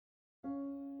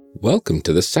Welcome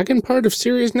to the second part of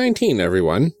Series 19,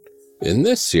 everyone. In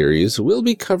this series, we'll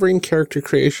be covering character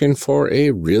creation for a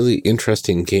really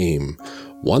interesting game,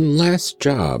 One Last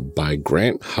Job by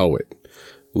Grant Howitt.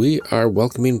 We are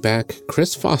welcoming back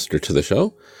Chris Foster to the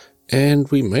show, and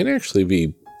we might actually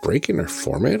be breaking our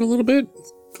format a little bit.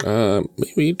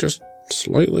 Maybe just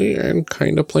slightly and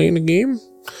kind of playing a game.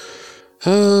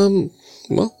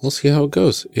 Well, we'll see how it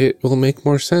goes. It will make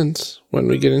more sense when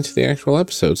we get into the actual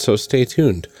episode, so stay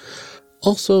tuned.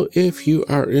 Also, if you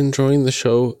are enjoying the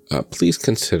show, please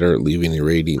consider leaving a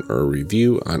rating or a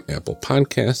review on Apple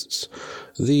Podcasts.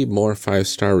 The more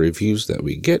 5-star reviews that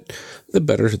we get, the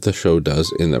better the show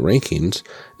does in the rankings,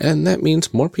 and that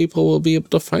means more people will be able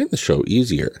to find the show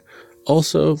easier.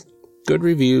 Also, good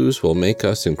reviews will make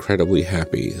us incredibly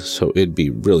happy, so it'd be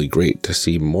really great to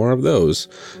see more of those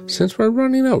since we're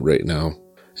running out right now.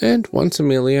 And once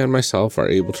Amelia and myself are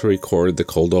able to record the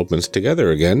cold opens together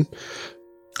again,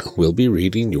 we'll be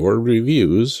reading your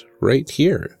reviews right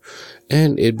here,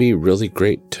 and it'd be really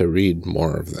great to read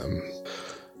more of them.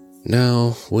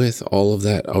 Now, with all of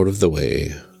that out of the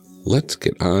way, let's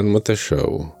get on with the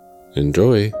show.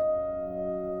 Enjoy!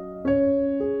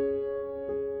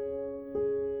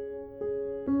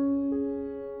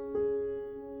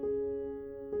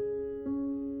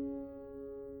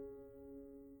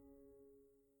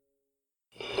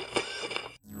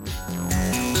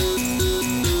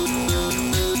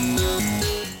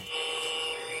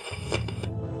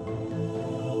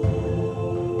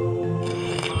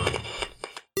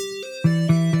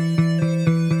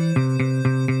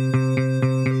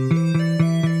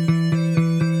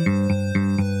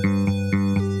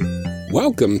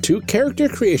 Welcome to Character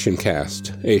Creation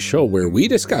Cast, a show where we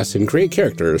discuss and create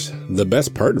characters, the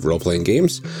best part of role-playing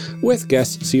games, with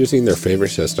guests using their favorite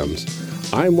systems.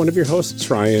 I'm one of your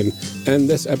hosts, Ryan, and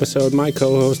this episode, my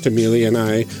co-host Amelia and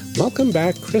I welcome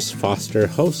back Chris Foster,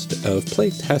 host of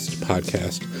Playtest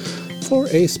Podcast, for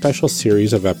a special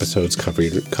series of episodes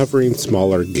covering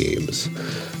smaller games.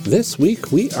 This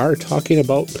week, we are talking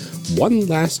about One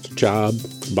Last Job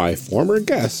by former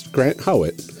guest Grant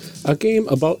Howitt, a game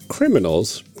about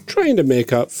criminals trying to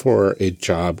make up for a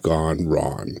job gone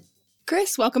wrong.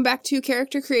 Chris, welcome back to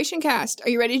Character Creation Cast. Are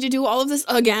you ready to do all of this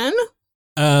again?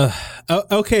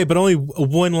 Okay, but only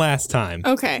one last time.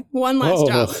 Okay, one last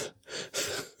job.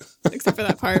 Except for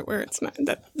that part where it's not,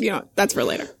 that's for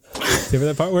later. Except for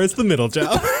that part where it's the middle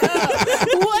job.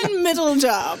 One middle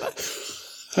job.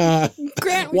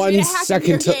 Grant, we need a hack of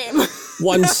your game.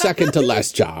 1 second to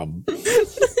last job.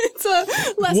 It's a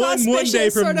less auspicious one day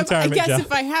from sort of, I retirement guess job.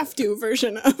 if I have to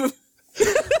version of.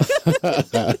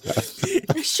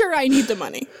 Sure, I need the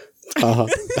money.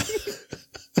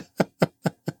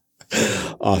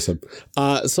 Awesome.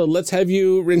 So let's have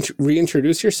you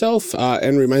reintroduce yourself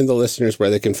and remind the listeners where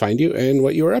they can find you and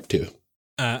what you are up to.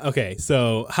 Okay,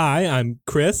 so hi, I'm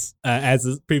Chris. As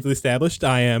is previously established,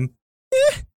 I am...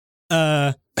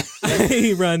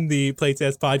 I run the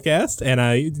Playtest podcast and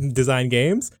I design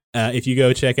games. If you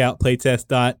go check out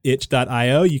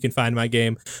playtest.itch.io, you can find my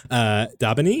game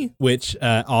Dabani, which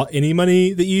any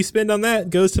money that you spend on that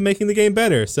goes to making the game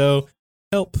better. So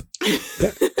help.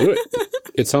 Yeah, do it.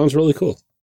 It sounds really cool.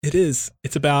 It is.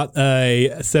 It's about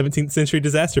a 17th century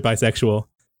disaster bisexual.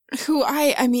 Who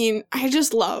I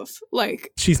just love.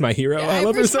 Like, she's my hero. Yeah, I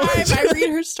love her so much. Every time I read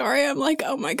her story, I'm like,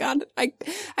 oh my God, I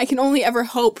can only ever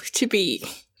hope to be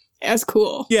as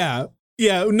cool. Yeah.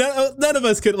 Yeah. None of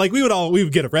us could, like, we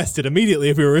would get arrested immediately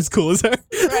if we were as cool as her.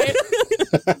 Right.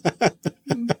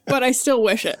 But I still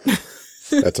wish it.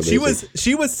 That's amazing.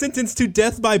 She was sentenced to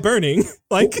death by burning.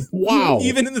 Like, wow.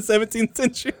 Even in the 17th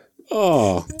century.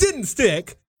 Oh. It didn't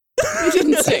stick. It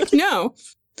didn't stick. No.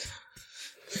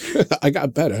 I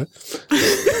got better.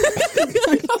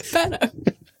 I got better.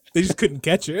 They just couldn't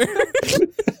catch her.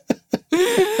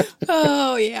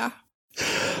 Oh, yeah.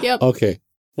 Yep. Okay.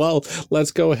 Well,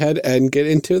 let's go ahead and get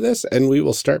into this, and we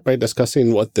will start by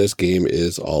discussing what this game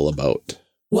is all about.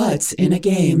 What's in a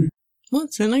game?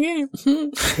 What's in a game?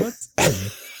 What's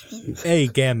a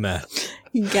gamma?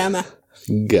 Gamma.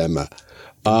 Gamma.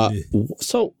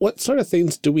 So what sort of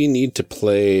things do we need to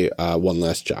play One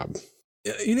Last Job?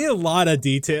 You need a lot of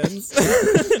details.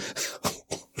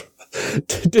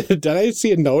 Did I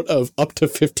see a note of up to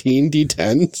 15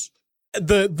 D10s?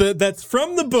 That's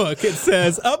from the book. It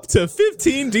says up to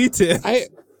 15 D10s.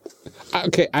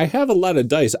 I have a lot of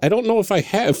dice. I don't know if I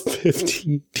have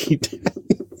 15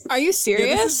 D10s. Are you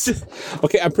serious?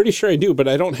 Okay, I'm pretty sure I do, but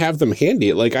I don't have them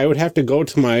handy. Like, I would have to go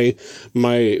to my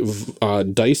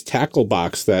dice tackle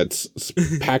box that's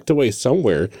packed away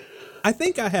somewhere. I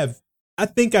think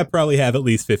I probably have at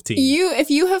least 15. If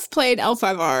you have played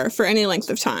L5R for any length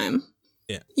of time,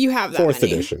 you have that 4th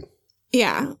many. edition.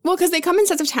 Yeah. Well, because they come in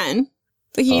sets of 10.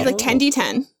 Like you need like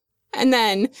 10d10. And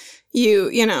then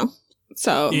you know,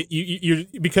 so. You're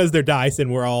because they're dice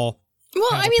and we're all. Well,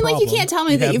 I mean, like, you can't tell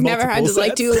me that you've never had to,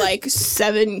 like, do, like,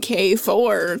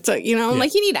 7K4. So, you know,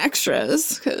 like, you need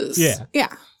extras. Because,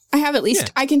 yeah. I have at least,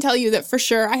 I can tell you that for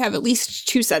sure I have at least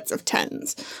 2 sets of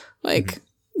 10s, like,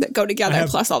 that go together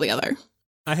plus all the other.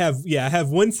 I have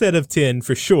 1 set of 10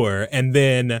 for sure, and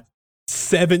then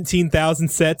 17,000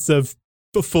 sets of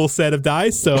a full set of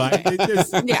dice, so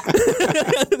there's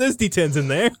D10s in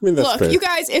there. I mean, that's Look, fair. you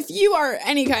guys, if you are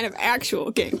any kind of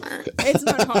actual gamer, it's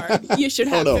not hard. You should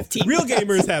have 15. Real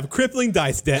gamers have crippling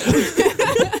dice debt.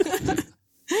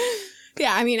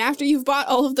 Yeah, I mean, after you've bought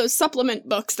all of those supplement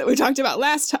books that we talked about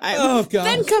last time, God.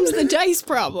 then comes the dice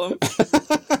problem.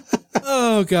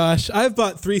 Oh, gosh. I've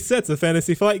bought 3 sets of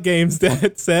Fantasy Flight Games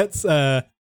sets,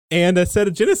 and a set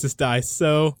of Genesis dice,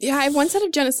 so... Yeah, I have 1 set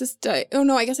of Genesis dice. Oh,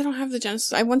 no, I guess I don't have the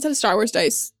Genesis. I have 1 set of Star Wars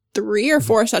dice, 3 or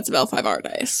 4 sets of L5R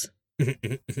dice.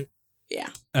 Yeah.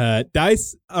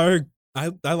 Dice are...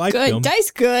 I like good. them.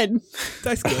 Dice good.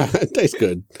 Dice good. Dice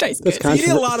good. Dice good. You need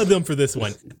a lot of them for this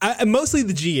one. Mostly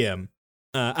the GM.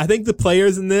 I think the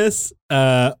players in this,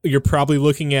 you're probably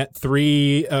looking at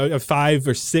 3, 5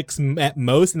 or 6 at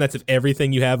most, and that's if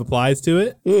everything you have applies to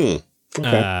it.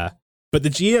 Okay. But the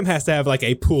GM has to have like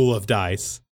a pool of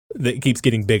dice that keeps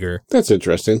getting bigger. That's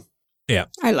interesting. Yeah.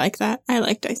 I like that. I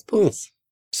like dice pools.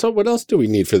 So what else do we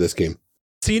need for this game?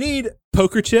 So you need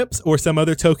poker chips or some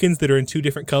other tokens that are in 2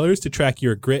 different colors to track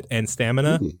your grit and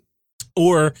stamina.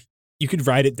 Or you could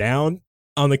write it down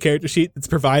on the character sheet that's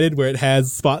provided where it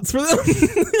has spots for them.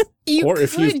 Or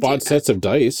if you've bought sets of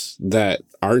dice that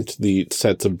aren't the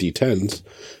sets of D10s,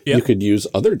 you could use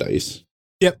other dice.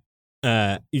 Yep.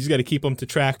 You just got to keep them to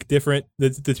track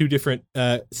the 2 different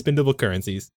spendable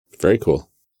currencies. Very cool.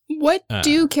 What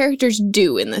do characters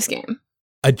do in this game?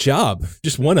 A job.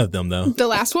 Just one of them, though. The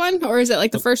last one? Or is it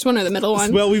like the first one or the middle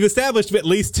one? Well, we've established at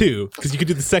least 2, because you could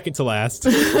do the second to last.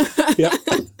 Yep.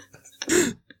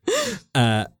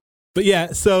 But yeah,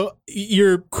 so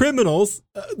your criminals,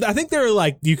 I think they're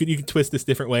like, you can twist this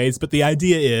different ways, but the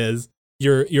idea is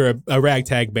you're a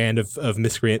ragtag band of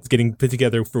miscreants getting put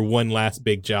together for one last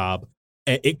big job.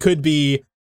 It could be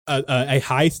a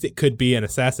heist, it could be an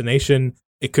assassination,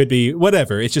 it could be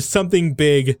whatever. It's just something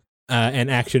big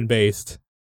and action-based.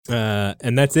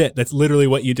 And that's it. That's literally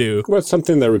what you do. Well, it's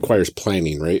something that requires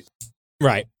planning, right?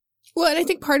 Right. Well, and I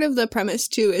think part of the premise,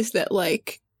 too, is that,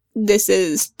 like, this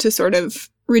is to sort of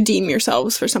redeem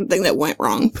yourselves for something that went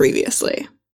wrong previously.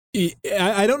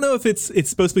 I don't know if it's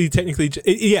supposed to be technically...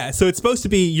 Yeah, so it's supposed to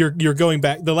be you're going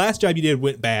back. The last job you did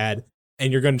went bad,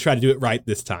 and you're going to try to do it right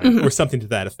this time, or something to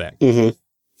that effect.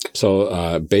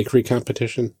 So, bakery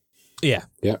competition? Yeah.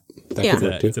 Yeah. Could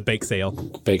work too. It's a bake sale.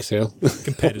 Bake sale?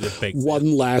 Competitive bake sale.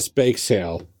 One last bake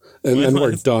sale. And then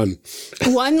we're done.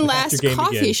 One last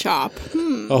coffee again. shop.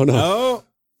 Oh, no.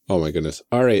 Oh, my goodness.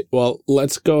 All right. Well,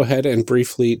 let's go ahead and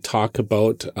briefly talk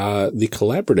about the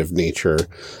collaborative nature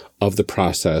of the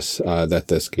process that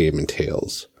this game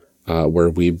entails, where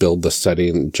we build the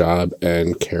setting, job,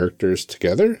 and characters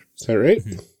together. Is that right?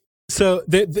 So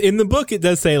in the book, it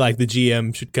does say like the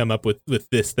GM should come up with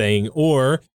this thing,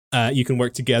 or you can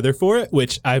work together for it.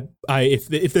 Which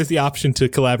if there's the option to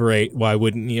collaborate, why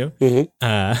wouldn't you?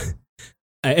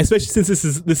 Especially since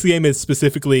this game is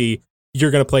specifically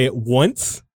you're going to play it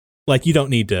once. Like you don't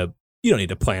need to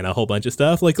plan a whole bunch of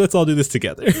stuff. Like let's all do this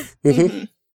together.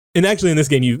 And actually, in this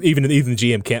game, even the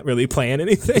GM can't really plan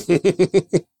anything.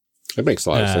 That makes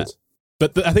a lot of sense.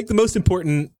 But I think the most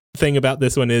important thing about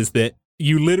this one is that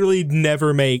you literally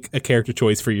never make a character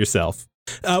choice for yourself.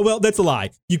 Well, that's a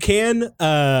lie. You can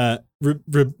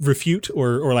refute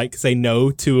or like say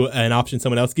no to an option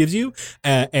someone else gives you,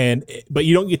 but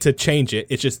you don't get to change it.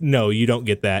 It's just no, you don't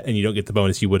get that, and you don't get the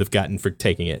bonus you would have gotten for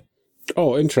taking it.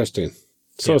 Oh, interesting.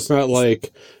 So it's not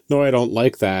like, no, I don't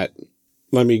like that.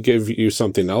 Let me give you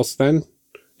something else then.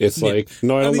 It's like,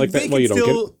 no, I don't like that. Well, you don't get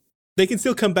it. They can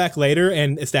still come back later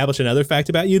and establish another fact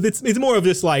about you. It's more of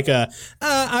just like,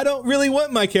 I don't really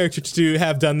want my character to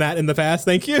have done that in the past.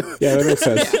 Thank you. Yeah, that makes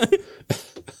sense.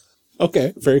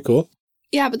 Okay, very cool.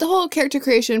 Yeah, but the whole character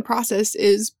creation process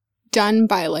is done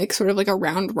by like sort of like a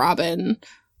round robin,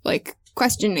 like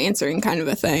question answering kind of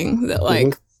a thing that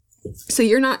like, so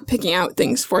you're not picking out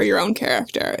things for your own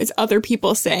character. It's other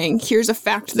people saying, here's a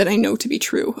fact that I know to be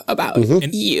true about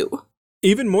you.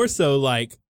 Even more so,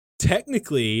 like,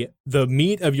 technically, the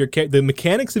meat of the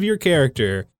mechanics of your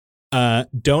character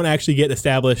don't actually get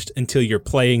established until you're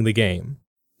playing the game.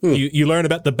 You learn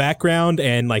about the background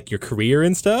and, like, your career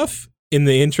and stuff in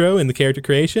the intro, in the character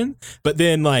creation. But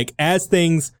then, like, as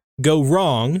things go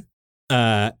wrong,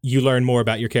 you learn more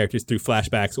about your characters through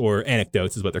flashbacks or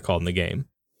anecdotes is what they're called in the game.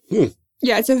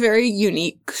 Yeah, it's a very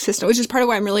unique system, which is part of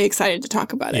why I'm really excited to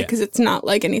talk about it, because it's not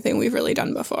like anything we've really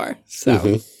done before.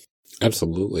 So,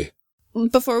 Absolutely.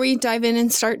 Before we dive in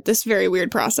and start this very weird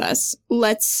process,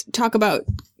 let's talk about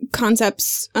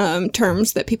concepts,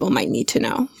 terms that people might need to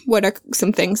know. What are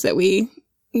some things that we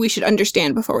should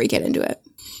understand before we get into it?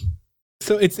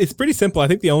 So it's pretty simple. I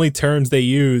think the only terms they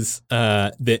use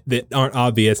that aren't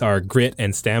obvious are grit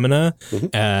and stamina.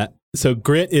 So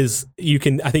grit is you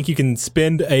can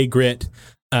spend a grit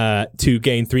to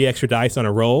gain 3 extra dice on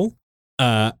a roll,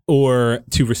 or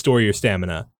to restore your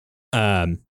stamina.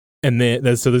 And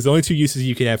then so there's only 2 uses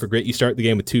you can have for grit. You start the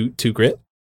game with two grit,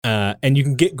 and you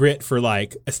can get grit for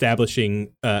like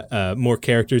establishing more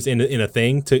characters in a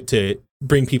thing to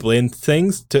bring people in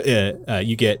things.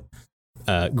 You get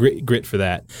grit for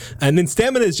that. And then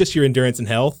stamina is just your endurance and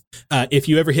health. If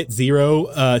you ever hit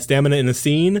 0 stamina in a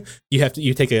scene,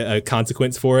 you take a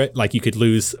consequence for it. Like you could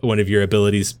lose one of your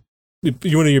abilities. One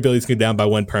of your abilities can go down by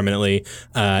 1 permanently.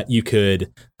 You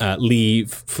could flee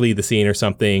the scene or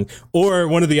something. Or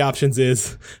one of the options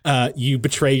is you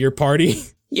betray your party.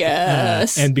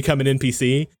 Yes. And become an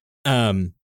NPC.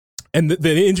 And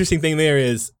the interesting thing there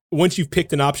is once you've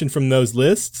picked an option from those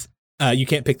lists, you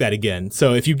can't pick that again.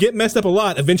 So if you get messed up a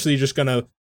lot, eventually you're just going to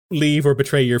leave or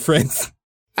betray your friends.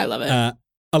 I love it.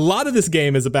 A lot of this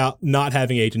game is about not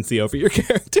having agency over your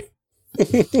character.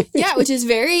 Yeah, which is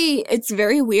very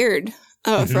weird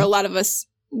for a lot of us.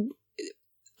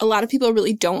 A lot of people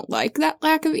really don't like that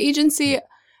lack of agency.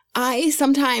 I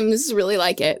sometimes really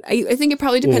like it. I think it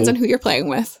probably depends on who you're playing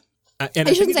with. And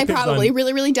I shouldn't say probably.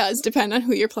 Really, really does depend on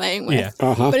who you're playing with. Yeah.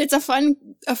 But it's a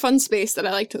fun space that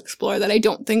I like to explore that I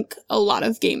don't think a lot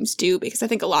of games do, because I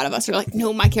think a lot of us are like,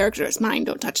 no, my character is mine.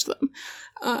 Don't touch them.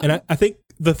 And I think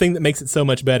the thing that makes it so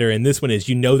much better in this one is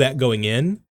that going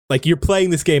in. Like you're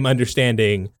playing this game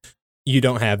understanding you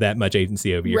don't have that much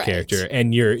agency over your character,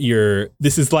 and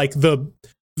this is like the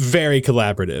very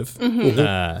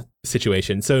collaborative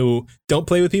situation. So don't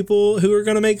play with people who are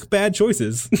going to make bad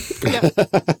choices.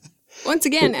 Once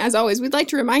again, as always, we'd like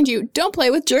to remind you, don't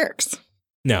play with jerks.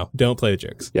 No, don't play with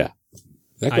jerks. Yeah.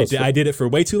 I did it for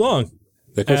way too long.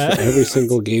 That goes for every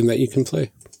single game that you can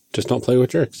play. Just don't play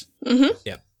with jerks.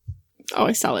 Yeah.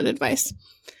 Always solid advice.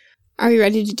 Are we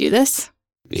ready to do this?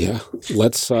 Yeah.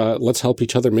 Let's help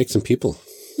each other make some people.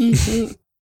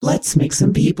 Let's make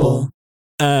some people.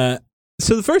 So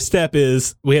the first step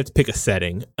is we have to pick a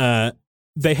setting.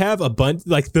 They have a bunch,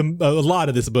 like a lot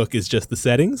of this book is just the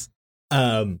settings.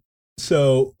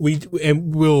 So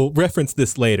we'll reference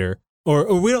this later,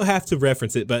 or we don't have to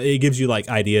reference it, but it gives you like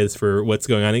ideas for what's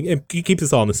going on. It keeps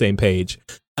us all on the same page.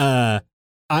 I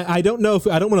don't know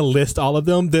I don't want to list all of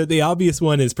them. The obvious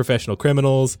one is professional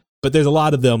criminals, but there's a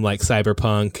lot of them like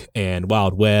Cyberpunk and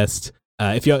Wild West.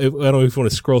 I don't know if you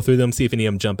want to scroll through them, see if any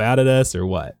of them jump out at us or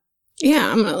what.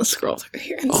 Yeah, I'm going to scroll through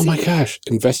here and see. Oh my gosh.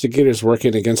 Investigators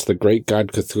working against the great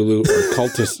god Cthulhu or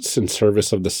cultists in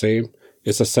service of the same.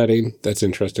 It's a setting. That's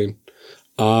interesting.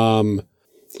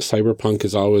 Cyberpunk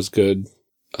is always good.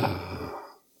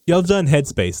 Y'all done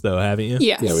Headspace though, haven't you?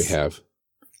 Yes. Yeah, we have.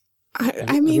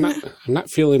 I mean, I'm not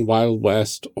feeling Wild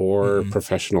West or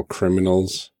professional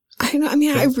criminals.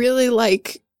 I really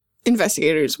like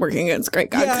investigators working against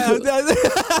great god Cthulhu.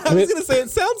 I was going to say,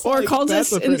 it sounds or like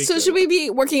cultists. And so should we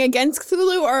be working against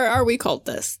Cthulhu, or are we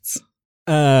cultists?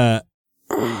 I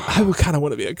would kind of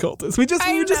want to be a cultist. We're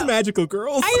just magical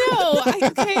girls. I know.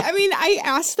 Okay. I mean, I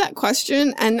asked that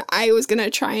question and I was going to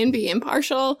try and be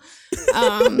impartial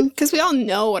because we all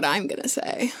know what I'm going to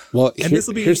say. Well, here's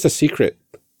the secret.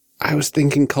 I was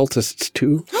thinking cultists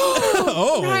too.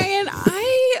 Oh, Ryan,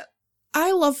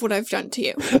 I love what I've done to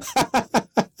you.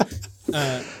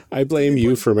 I blame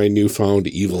you for my newfound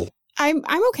evil. I'm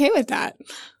okay with that.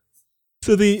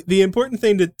 So the important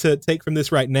thing to take from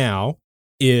this right now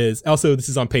is, also this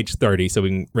is on page 30, so we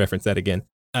can reference that again,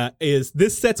 is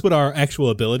this sets what our actual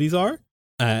abilities are.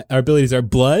 Our abilities are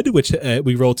blood, which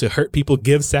we roll to hurt people,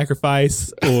 give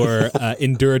sacrifice, or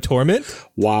endure torment.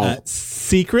 Wow.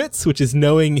 Secrets, which is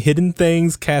knowing hidden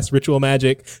things, cast ritual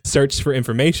magic, search for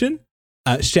information.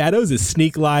 Shadows is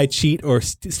sneak, lie, cheat, or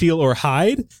steal or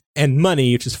hide. And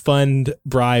money, which is fund,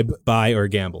 bribe, buy, or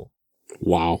gamble.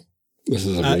 Wow. This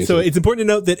is amazing. So it's important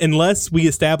to note that unless we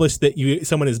establish that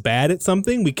someone is bad at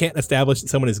something, we can't establish that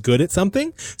someone is good at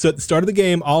something. So at the start of the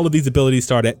game, all of these abilities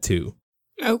start at 2.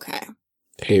 Okay.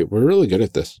 Hey, we're really good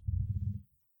at this.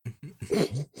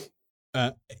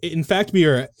 In fact, we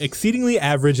are exceedingly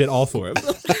average at all 4 of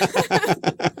them.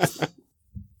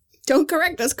 Don't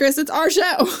correct us, Chris. It's our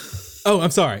show. Oh,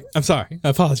 I'm sorry. I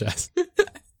apologize.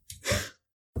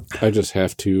 I just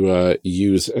have to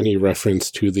use any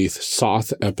reference to the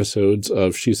Soth episodes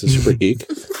of She's a Super Geek.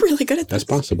 Really good at That's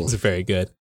this. possible. It's very good.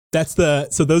 So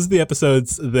those are the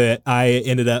episodes that I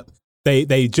ended up,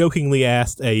 they jokingly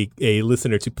asked a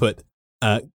listener to put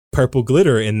purple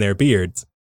glitter in their beards.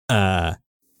 Oh.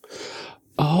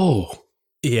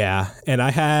 Yeah. And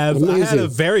I had a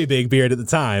very big beard at the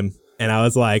time, and I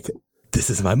was like, this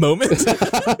is my moment.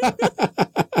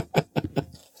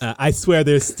 I swear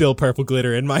there's still purple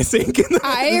glitter in my sink.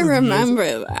 I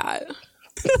remember that.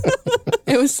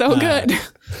 It was so good.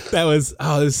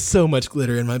 There's so much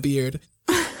glitter in my beard.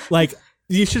 Like,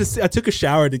 you should have, I took a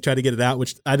shower to try to get it out,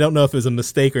 which I don't know if it was a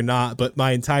mistake or not, but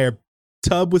my entire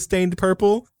tub was stained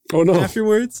purple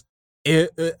afterwards.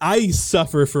 I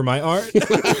suffer for my art.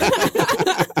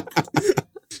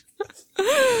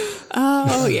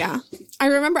 Oh, yeah. I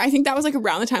remember, I think that was like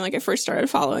around the time like I first started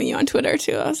following you on Twitter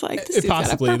too. I was like, this dude's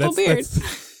possibly got a purple beard.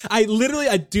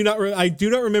 I do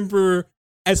not remember.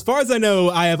 As far as I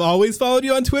know, I have always followed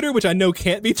you on Twitter, which I know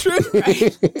can't be true.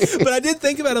 Right. But I did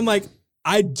think about it. I'm like,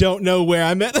 I don't know where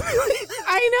I met them.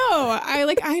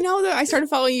 I know that I started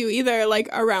following you either like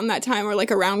around that time or like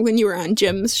around when you were on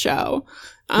Jim's show.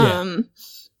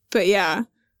 But yeah,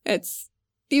 it's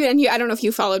even you. I don't know if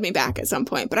you followed me back at some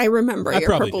point, but I remember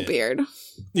your purple beard.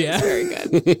 Yeah. It's very good.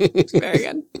 It's very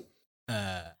good.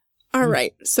 All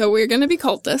right. So we're going to be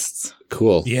cultists.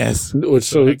 Cool. Yes.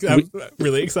 So I'm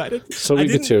really excited. So we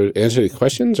get to answer the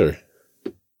questions, or?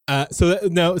 So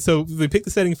we picked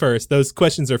the setting first. Those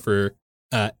questions are for,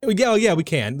 we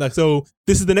can. Like, so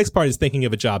this is the next part is thinking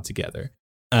of a job together.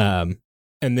 And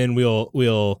then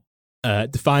we'll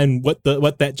define what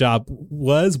that job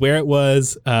was, where it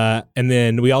was, and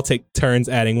then we all take turns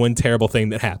adding one terrible thing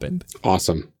that happened.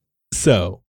 Awesome.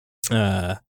 So,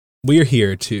 we're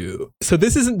here to. So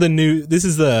these things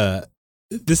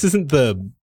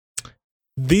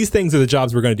are the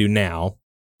jobs we're going to do now,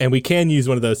 and we can use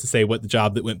one of those to say what the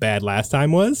job that went bad last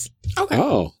time was. Okay.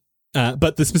 Oh.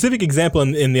 But the specific example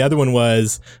in the other one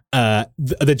was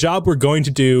the job we're going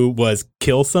to do was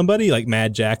kill somebody, like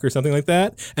Mad Jack or something like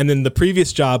that. And then the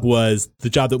previous job was the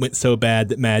job that went so bad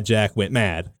that Mad Jack went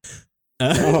mad.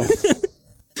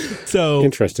 So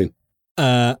interesting.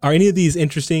 Are any of these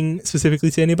interesting specifically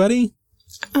to anybody?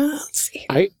 Let's see.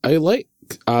 I like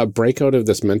break out of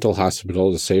this mental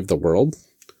hospital to save the world,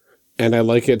 and I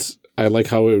like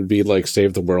how it would be like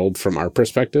save the world from our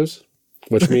perspectives,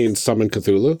 which means summon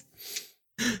Cthulhu.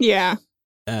 Yeah.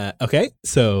 Okay.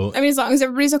 So I mean, as long as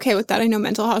everybody's okay with that. I know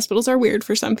mental hospitals are weird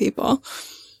for some people.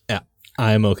 Yeah,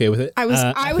 I'm okay with it. I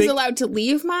was allowed to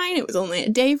leave mine. It was only a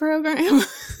day program.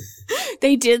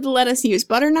 They did let us use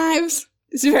butter knives.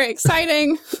 It's very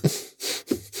exciting.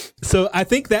 So I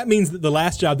think that means that the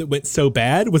last job that went so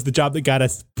bad was the job that got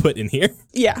us put in here.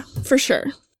 Yeah, for sure.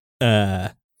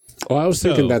 I was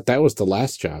thinking that was the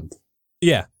last job.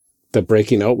 Yeah. The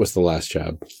breaking out was the last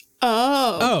job.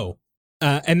 Oh.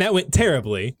 And that went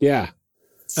terribly. Yeah.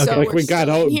 So okay. Like we got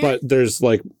out, but there's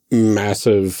like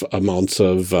massive amounts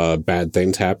of bad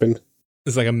things happen.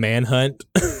 It's like a manhunt.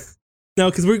 No,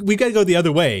 because we got to go the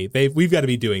other way. We've got to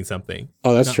be doing something.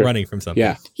 Oh, that's not true. Running from something.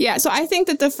 Yeah. Yeah. So I think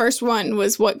that the first one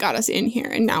was what got us in here,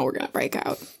 and now we're gonna break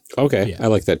out. Okay, yeah. I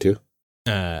like that too.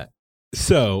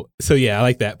 So yeah, I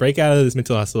like that. Break out of this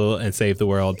mental hospital and save the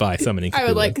world by summoning Cthulhu. I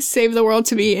would like save the world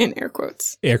to be in air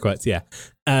quotes. Air quotes, yeah.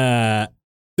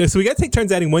 So we got to take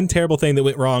turns adding one terrible thing that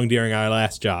went wrong during our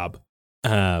last job.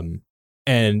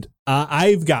 And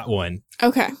I've got one.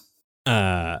 Okay.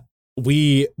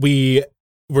 We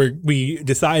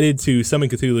decided to summon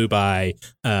Cthulhu by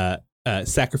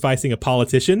sacrificing a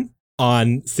politician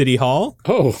on City Hall.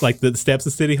 Oh, like the steps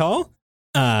of City Hall.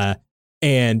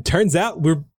 And turns out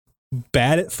we're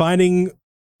bad at finding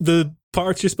the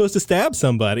parts you're supposed to stab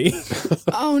somebody.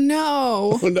 Oh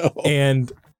no! Oh no!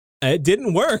 And it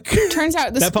didn't work. Turns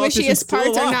out the squishiest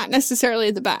parts are not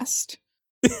necessarily the best.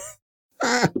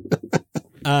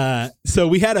 So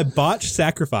we had a botched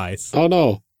sacrifice. Oh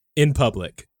no! In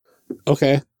public.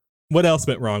 Okay. What else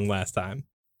went wrong last time?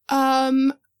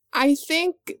 I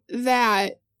think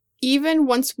that even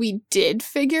once we did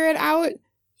figure it out,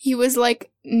 he was like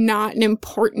not an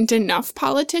important enough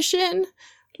politician.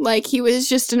 Like he was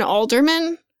just an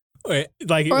alderman. Or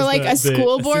like a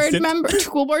school board member,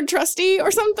 school board trustee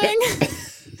or something.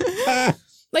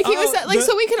 Like he was like,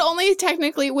 so we could only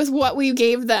technically, with what we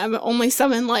gave them, only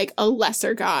summon like a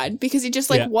lesser god because he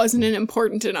just wasn't an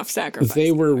important enough sacrifice.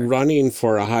 They were running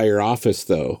for a higher office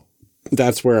though.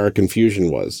 That's where our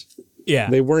confusion was. Yeah.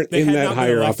 They weren't in that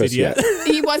higher office yet.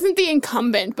 He wasn't the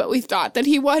incumbent, but we thought that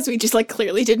he was. We just like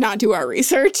clearly did not do our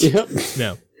research. Yep.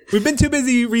 No. We've been too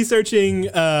busy researching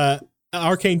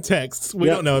arcane texts. We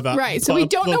Yep. don't know about. Right. So we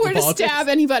don't know where to stab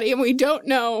anybody, and we don't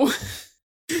know.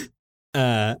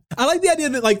 I like the idea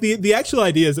that like the actual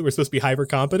idea is that we're supposed to be hyper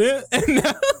competent. And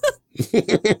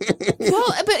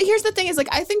Well, but here's the thing: is like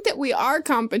I think that we are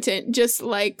competent, just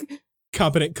like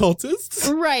competent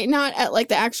cultists. right, not at like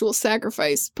the actual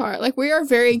sacrifice part. Like we are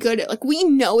very good at like we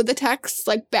know the texts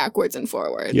like backwards and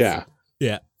forwards. Yeah.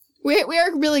 We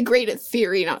are really great at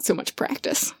theory, not so much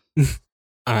practice. All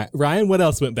right, Ryan, what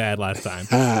else went bad last time?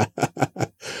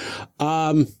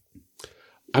 I'm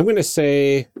going to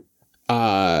say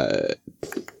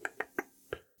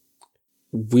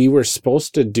we were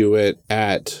supposed to do it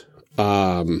at,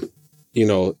 in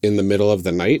the middle of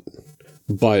the night,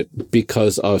 but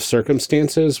because of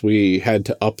circumstances, we had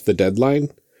to up the deadline,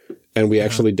 and we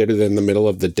actually did it in the middle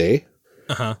of the day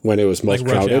when it was most Like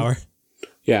rush crowded. hour.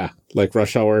 Yeah, like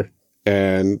rush hour,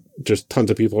 and just tons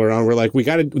of people around. We're like,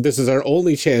 this is our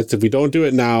only chance. If we don't do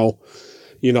it now,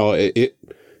 we're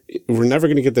never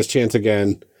going to get this chance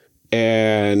again,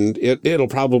 and it'll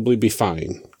probably be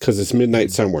fine because it's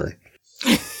midnight somewhere.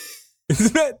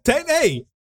 Hey,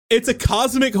 it's a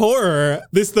cosmic horror.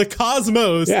 This is the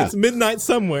cosmos. Yeah. It's midnight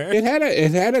somewhere. It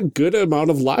had a good amount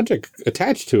of logic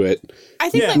attached to it. I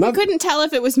think Yeah. we couldn't tell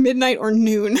if it was midnight or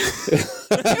noon.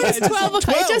 It was 12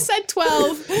 o'clock. It just said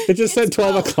 12. It just said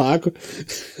 12 o'clock.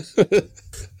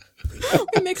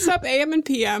 We mix up AM and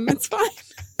PM. It's fine.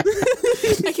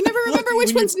 I can never remember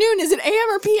which one's noon. Is it AM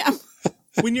or PM?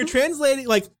 When you're translating,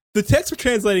 like the text we're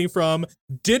translating from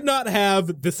did not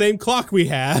have the same clock we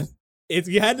had.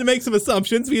 You had to make some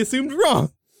assumptions we assumed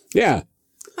wrong. Yeah.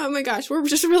 Oh my gosh, we're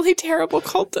just really terrible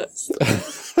cultists.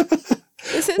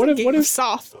 This is What a if- game what of if-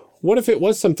 soft. What if it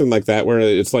was something like that, where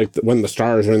it's like when the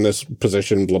stars are in this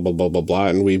position, blah, blah, blah, blah, blah,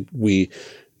 and we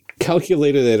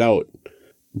calculated it out,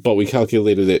 but we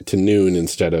calculated it to noon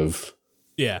instead of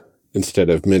Yeah.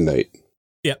 midnight.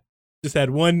 Yep. Just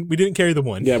had one. We didn't carry the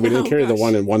one. Yeah, we didn't Oh, carry the gosh.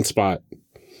 one in one spot.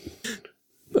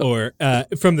 Or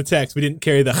from the text, we didn't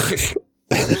carry the.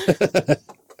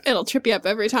 It'll trip you up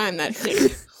every time. That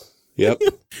Yep.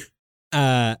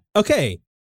 Okay.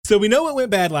 So we know what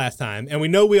went bad last time, and we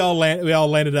know we all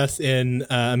landed us in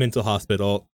a mental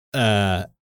hospital. The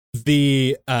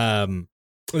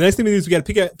next thing we do is we got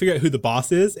to figure out who the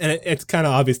boss is, and it's kind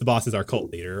of obvious the boss is our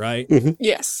cult leader, right?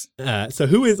 yes. So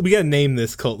we got to name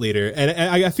this cult leader, and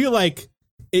I feel like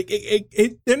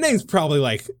their name's probably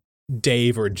like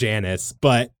Dave or Janice,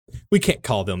 but we can't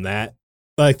call them that.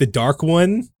 Like the Dark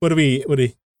One. What do we? Let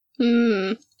me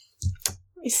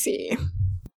see.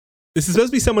 This is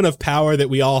supposed to be someone of power that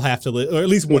we all have to, or at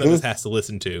least one of us has to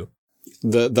listen to.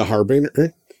 The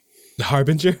Harbinger? The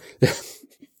Harbinger.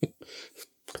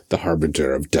 The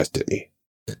Harbinger of Destiny.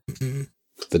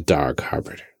 The Dark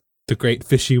Harbinger. The Great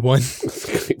Fishy One.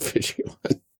 Great fishy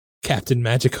one. Captain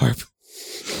Magikarp.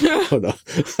 Oh, no.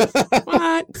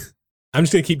 What? I'm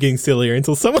just going to keep getting sillier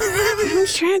until someone... I'm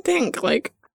just trying to think.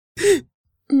 Like,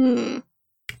 The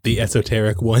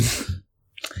Esoteric One.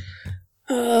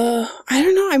 I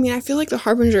don't know. I mean, I feel like the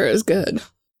Harbinger is good.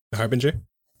 The Harbinger?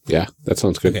 Yeah, that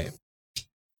sounds good. Okay.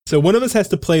 So one of us has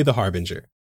to play the Harbinger,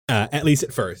 at least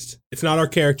at first. It's not our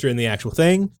character in the actual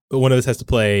thing, but one of us has to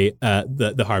play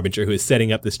the Harbinger who is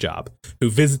setting up this job, who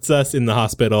visits us in the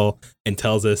hospital and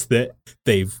tells us that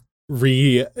they've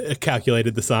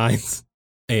recalculated the signs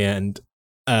and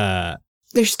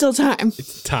There's still time.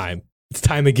 it's time. It's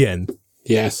time again.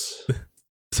 Yes.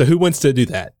 So who wants to do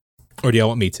that? Or do y'all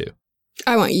want me to?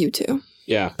 I want you to.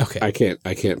 Yeah. Okay. I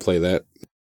can't play that.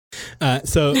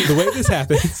 So the way this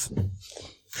happens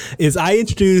is I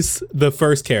introduce the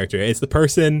first character. It's the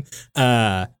person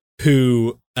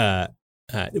who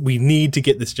we need to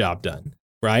get this job done,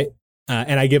 right?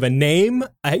 And I give a name.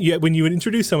 When you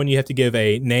introduce someone, you have to give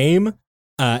a name,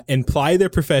 imply their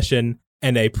profession,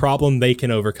 and a problem they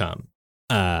can overcome.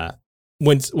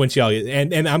 Once y'all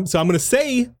and I'm going to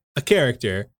say a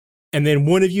character, and then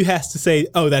one of you has to say,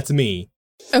 "Oh, that's me."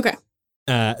 Okay.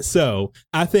 So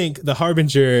I think the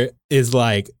Harbinger is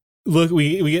like, look,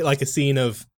 we get like a scene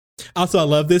of. Also, I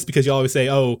love this because you always say,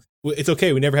 "Oh, it's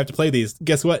okay, we never have to play these."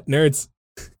 Guess what, nerds?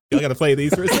 Y'all got to play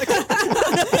these for a second.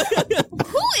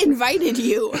 Who invited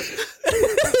you?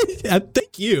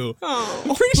 Thank you.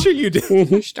 I'm Oh, pretty sure you did.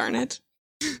 gosh darn it.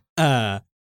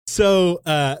 So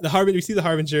the Harbinger, we see the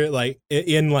Harbinger like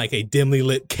in like a dimly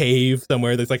lit cave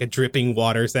somewhere. There's like a dripping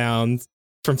water sound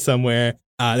from somewhere.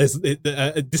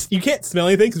 You can't smell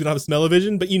anything because we don't have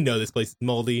smell-o-vision, but you know this place is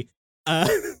moldy.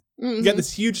 You got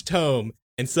this huge tome,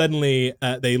 and suddenly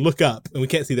they look up, and we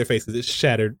can't see their faces. It's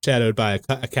shadowed by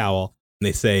a cowl, and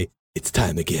they say, "It's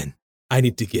time again. I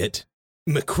need to get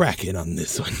McCracken on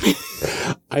this one."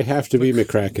 I have to be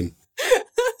McCracken.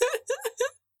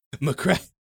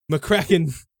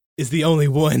 McCracken is the only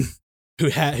one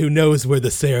who knows where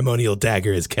the ceremonial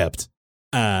dagger is kept.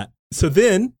 So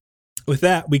then, with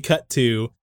that, we cut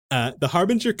to the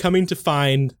Harbinger coming to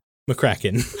find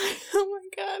McCracken. Oh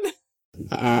my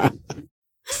god.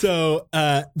 So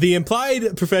the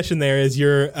implied profession there is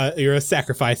you're a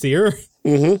sacrificer.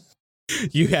 Mm-hmm.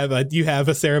 You have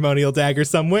a ceremonial dagger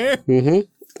somewhere. Mm-hmm.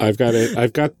 I've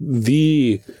got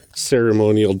the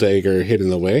ceremonial dagger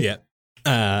hidden away. Yeah.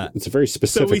 It's a very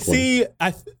specific So we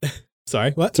one. see.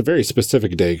 Sorry, what? It's a very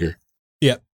specific dagger.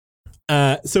 Yep.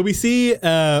 So we see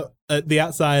the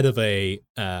outside of a.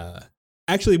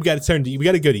 Actually, we got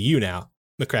to go to you now,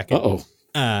 McCracken.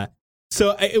 Uh-oh.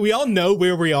 So we all know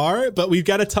where we are, but we've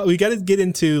got to we got to get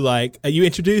into like you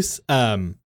introduce.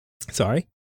 You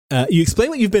explain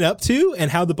what you've been up to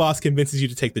and how the boss convinces you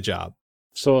to take the job.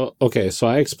 So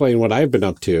I explain what I've been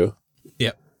up to.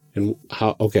 Yep. And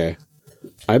how? Okay,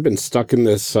 I've been stuck in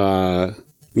this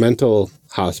mental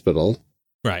hospital.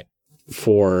 Right.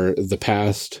 For the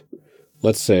past,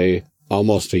 let's say,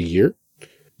 almost a year.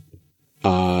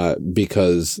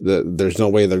 Because there's no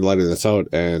way they're letting this out,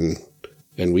 and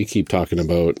we keep talking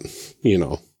about,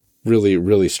 really,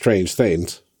 really strange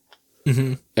things.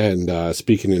 Mm-hmm. And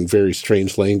speaking in very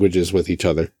strange languages with each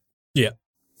other. Yeah.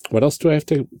 What else do I have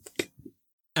to...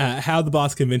 how the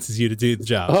boss convinces you to do the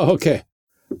job. Oh, okay.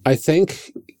 I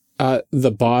think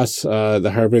the boss,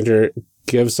 the Harbinger,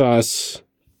 gives us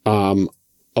a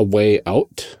way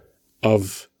out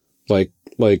of, like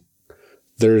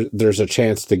there's a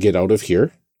chance to get out of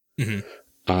here,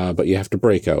 but you have to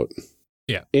break out.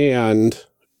 Yeah. And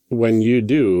when you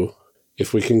do,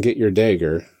 if we can get your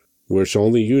dagger, which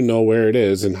only you know where it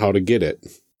is and how to get it,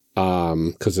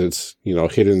 because it's,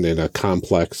 hidden in a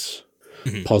complex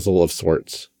puzzle of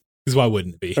sorts. Because why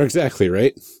wouldn't it be? Exactly,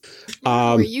 right?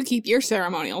 Where you keep your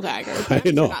ceremonial dagger.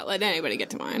 I know. Not let anybody get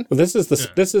to mine. Well, this is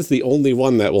the only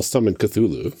one that will summon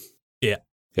Cthulhu. Yeah.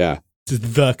 Yeah. This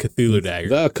is the Cthulhu dagger.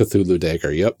 The Cthulhu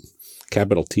dagger, yep.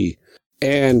 Capital T.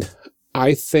 And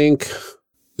I think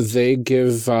they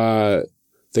give,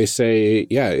 they say,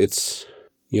 yeah, it's,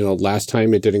 last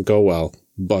time it didn't go well,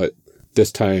 but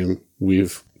this time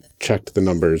we've checked the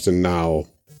numbers and now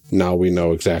we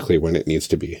know exactly when it needs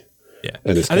to be. Yeah.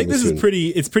 And I think this is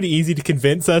it's pretty easy to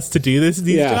convince us to do these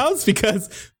jobs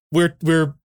because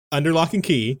we're under lock and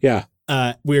key. Yeah.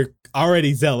 We're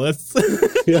already zealous.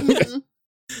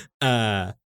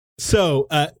 Yeah. So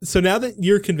now that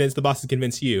you're convinced, the boss has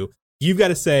convinced you, you've got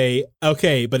to say,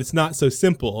 okay, but it's not so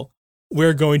simple.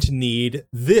 We're going to need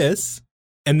this.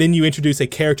 And then you introduce a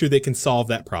character that can solve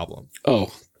that problem.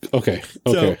 Oh, okay.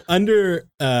 So under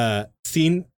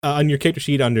scene, on your character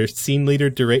sheet, under scene leader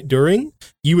during,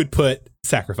 you would put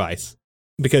sacrifice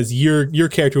because your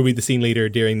character will be the scene leader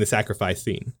during the sacrifice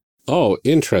scene. Oh,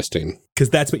 interesting. Because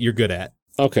that's what you're good at.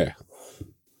 Okay.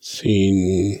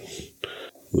 Scene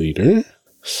leader,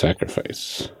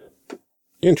 sacrifice.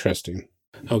 Interesting.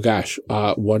 Oh gosh,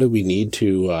 what do we need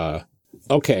to?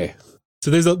 Okay. So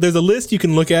there's a list you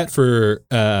can look at for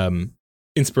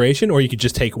inspiration, or you could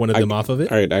just take one of them off of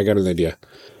it. All right, I got an idea.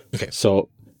 Okay. So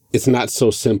it's not so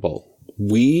simple.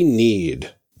 We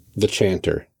need the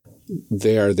chanter.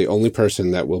 They are the only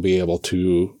person that will be able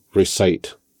to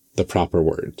recite the proper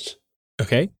words.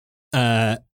 Okay.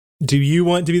 Do you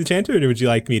want to be the chanter, or would you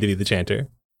like me to be the chanter?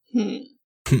 I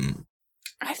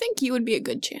think you would be a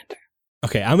good chanter.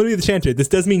 Okay, I'm going to be the chanter. This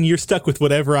does mean you're stuck with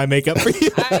whatever I make up for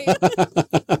you.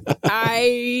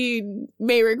 I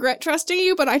may regret trusting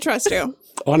you, but I trust you.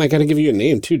 Oh, and I got to give you a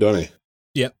name too, don't I?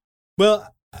 Yep. Well,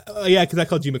 yeah, because I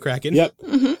called you McCracken. Yep.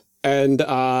 Mm-hmm. And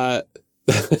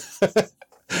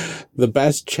the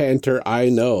best chanter I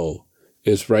know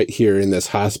is right here in this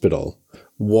hospital.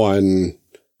 One,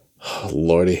 oh,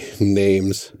 lordy,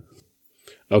 names.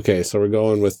 Okay, so we're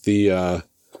going with the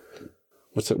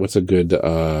what's a good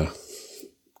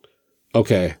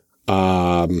okay.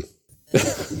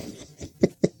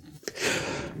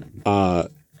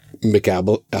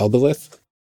 McAlbalith?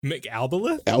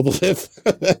 McAlbalith? Albalith?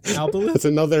 Albalith? It's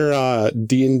another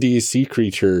D&D sea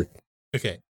creature.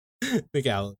 Okay.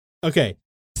 McAlbalith. Okay.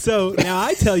 So now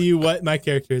I tell you what my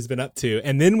character has been up to,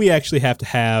 and then we actually have to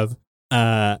have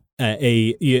a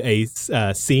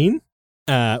scene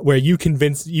where you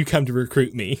come to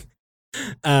recruit me.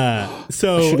 So I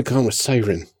should have gone with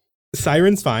Siren.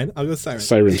 Siren's fine. I'll go with Siren.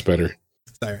 Siren's better.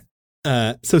 Siren.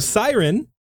 So Siren,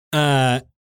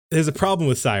 there's a problem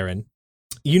with Siren.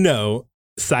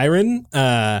 Siren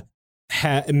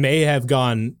may have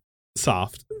gone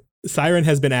soft. Siren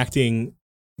has been acting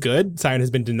good. Siren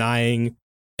has been denying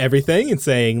everything and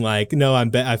saying like, no,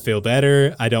 I feel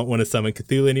better. I don't want to summon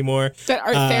Cthulhu anymore. That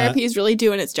art therapy is really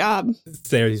doing its job.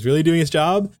 He's really doing his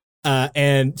job.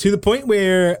 And to the point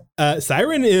where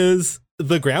Siren is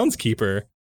the groundskeeper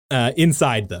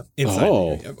inside the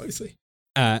area, obviously.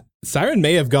 Siren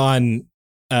may have gone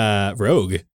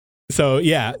rogue. So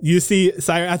yeah, you see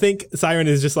Siren. I think Siren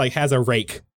is just like has a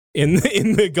rake in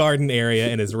the garden area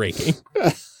and is raking.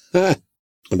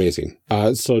 Amazing.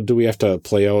 So do we have to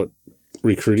play out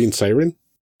recruiting Siren?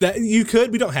 That you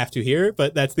could. We don't have to here,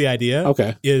 but that's the idea.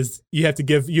 Okay. You'd have to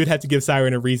give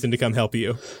Siren a reason to come help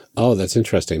you. Oh, that's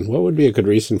interesting. What would be a good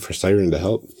reason for Siren to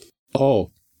help?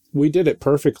 Oh, we did it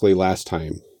perfectly last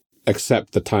time,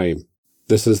 except the time.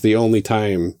 This is the only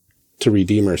time to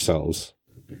redeem ourselves,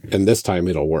 and this time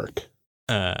it'll work.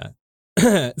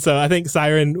 So I think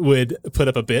Siren would put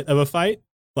up a bit of a fight,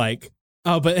 like,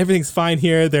 oh, but everything's fine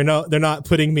here. They're not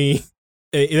putting me.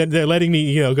 They're letting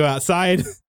me, go outside.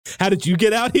 How did you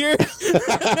get out here?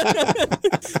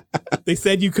 They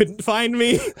said you couldn't find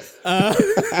me.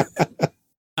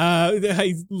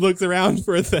 He looks around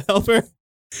for the helper.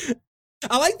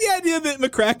 I like the idea that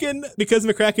McCracken, because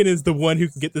McCracken is the one who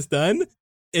can get this done,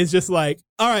 is just like,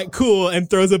 all right, cool, and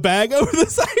throws a bag over the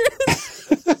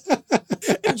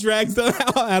Siren and drags them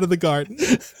out of the garden.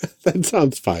 That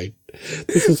sounds fine.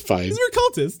 This is fine. Because we're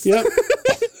cultists. Yep.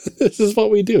 This is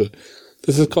what we do.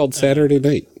 This is called Saturday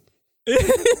night.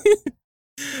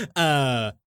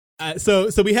 So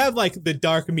we have like the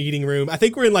dark meeting room. I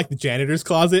think we're in like the janitor's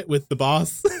closet with the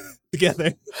boss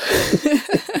together.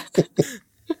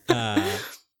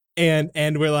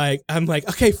 And we're like, I'm like,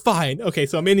 okay, fine. Okay,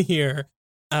 so I'm in here.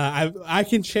 I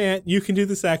can chant, you can do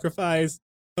the sacrifice,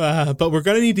 but we're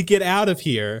gonna need to get out of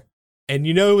here. And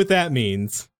you know what that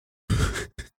means.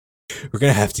 We're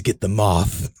gonna have to get the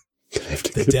moth.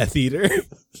 The Death Eater.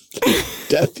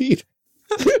 Death Eater.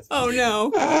 Oh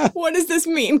no. What does this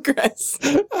mean, Chris?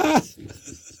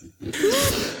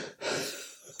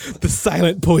 The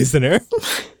silent poisoner.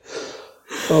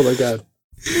 Oh my god.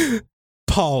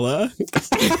 Paula.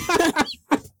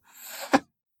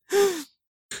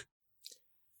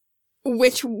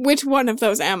 Which one of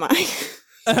those am I?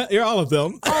 You're all of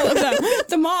them. All of them.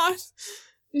 The moth,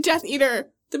 Death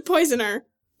Eater, the poisoner.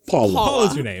 Paula.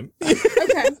 Paula's your name.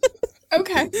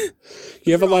 Okay.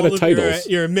 You have a lot of titles.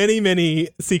 Your many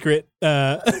secret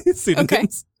pseudonyms. Okay.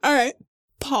 All right.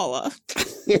 Paula.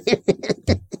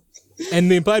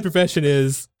 And the implied profession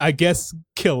is, I guess,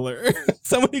 killer.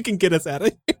 Someone who can get us out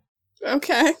of here.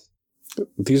 Okay.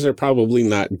 These are probably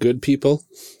not good people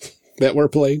that we're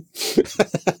playing.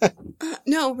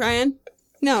 No, Ryan.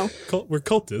 No. We're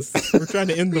cultists. We're trying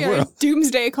to end the We are a world.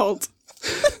 doomsday cult.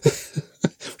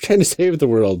 We're trying to save the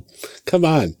world. Come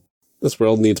on. This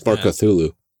world needs more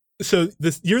Cthulhu. So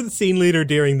you're the scene leader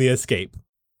during the escape.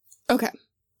 Okay.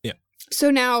 Yeah.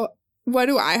 So now, what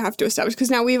do I have to establish?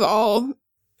 Because now we've all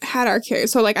had our character.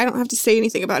 So, like, I don't have to say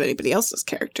anything about anybody else's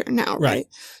character now, right?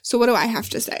 So what do I have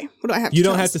to say? What do I have to say? You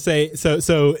don't have to say.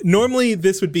 So normally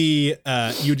this would be,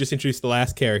 you would just introduce the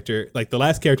last character. Like, the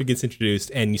last character gets introduced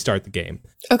and you start the game.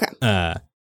 Okay.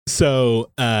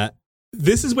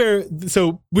 This is where,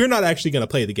 so we're not actually going to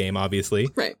play the game, obviously.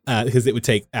 Right. Because it would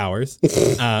take hours.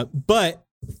 But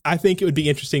I think it would be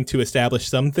interesting to establish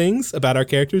some things about our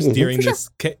characters during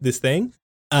this thing.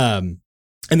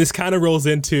 And this kind of rolls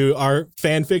into our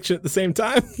fan fiction at the same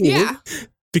time. Yeah.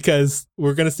 Because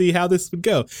we're going to see how this would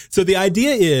go. So the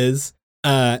idea is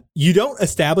you don't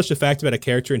establish a fact about a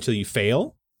character until you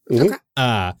fail. Okay.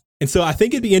 And so I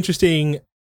think it'd be interesting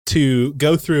to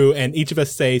go through and each of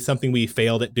us say something we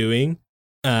failed at doing.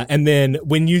 And then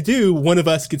when you do, one of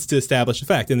us gets to establish a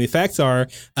fact. And the facts are,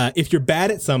 if you're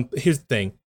bad at here's the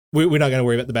thing. We're not going to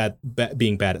worry about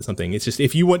being bad at something. It's just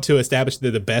if you want to establish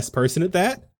they're the best person at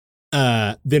that,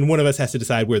 then one of us has to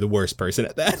decide we're the worst person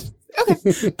at that.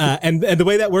 Okay. And the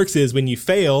way that works is when you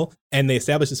fail and they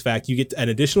establish this fact, you get an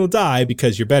additional die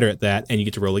because you're better at that and you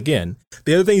get to roll again.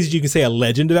 The other thing is you can say a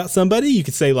legend about somebody. You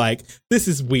could say like, this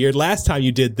is weird. Last time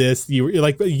you did this, you're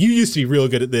like, you used to be real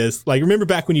good at this. Like, remember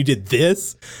back when you did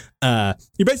this? You're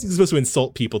basically supposed to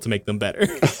insult people to make them better.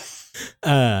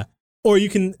 Or you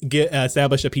can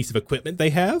establish a piece of equipment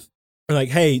they have. Or like,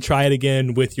 hey, try it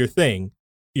again with your thing.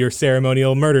 Your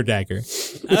ceremonial murder dagger.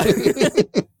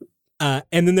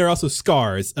 And then there are also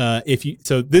scars. That's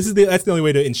the only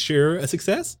way to ensure a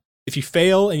success. If you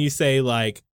fail and you say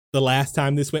like the last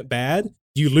time this went bad,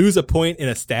 you lose a point in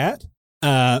a stat,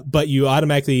 but you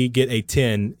automatically get a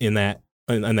 10 in that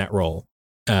roll.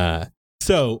 I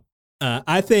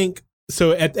think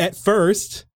so. At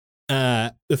first,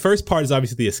 the first part is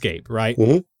obviously the escape, right?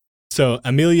 Mm-hmm. So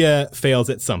Amelia fails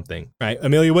at something, right?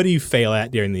 Amelia, what do you fail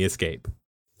at during the escape?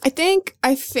 I think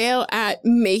I fail at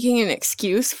making an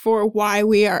excuse for why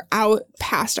we are out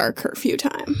past our curfew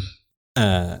time.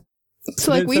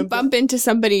 So like we bump into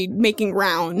somebody making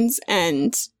rounds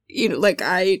and, you know, like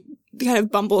I kind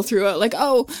of bumble through it like,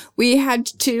 oh, we had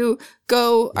to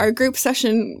go, our group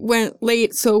session went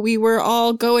late, so we were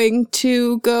all going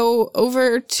to go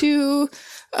over to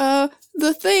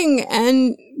the thing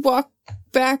and walk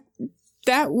back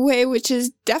that way, which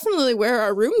is definitely where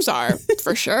our rooms are,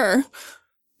 for sure.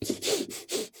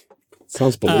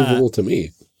 Sounds believable to me.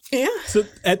 Yeah. So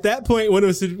at that point, one of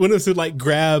us would like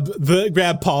grab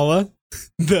Paula,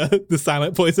 the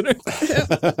silent poisoner,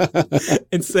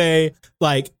 and say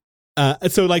like,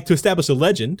 so like to establish a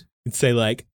legend, and say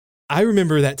like, I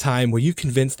remember that time where you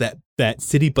convinced that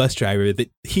city bus driver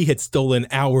that he had stolen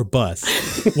our bus.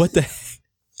 What the heck?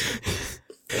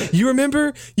 You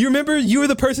remember you were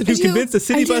the person who convinced the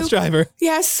city bus driver.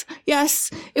 Yes.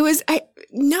 It was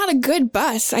not a good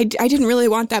bus. I didn't really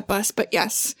want that bus, but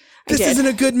yes. This isn't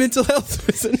a good mental health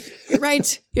prison.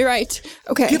 You're right.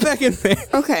 Okay. Get back in there.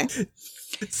 Okay.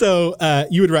 So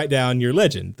you would write down your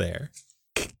legend there.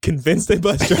 Convinced a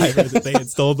bus driver that they had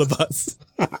stole the bus.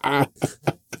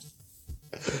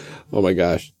 Oh my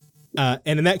gosh.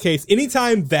 And in that case,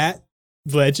 anytime that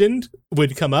legend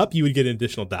would come up, you would get an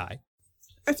additional die.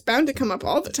 It's bound to come up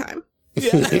all the time.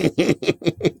 Yeah.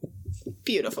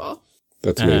 Beautiful.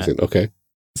 That's amazing. Okay.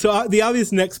 So the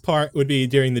obvious next part would be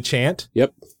during the chant.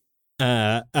 Yep.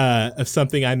 Of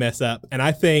something I mess up. And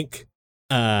I think,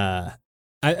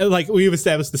 like we've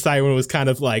established the siren was kind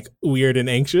of like weird and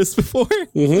anxious before.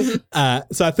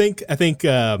 Mm-hmm. So I think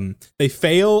they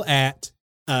fail at,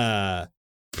 I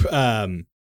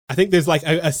think there's like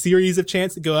a series of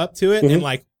chants that go up to it. Mm-hmm. And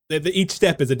like each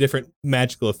step is a different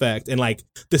magical effect. And like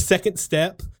the second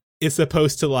step is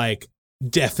supposed to like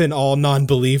deafen all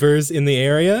non-believers in the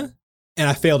area. And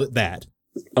I failed at that.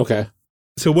 Okay.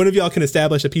 So one of y'all can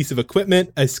establish a piece of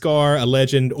equipment, a scar, a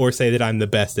legend, or say that I'm the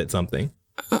best at something.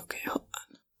 Okay, hold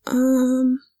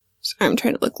on. Sorry, I'm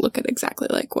trying to look at exactly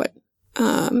like what.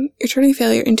 You're turning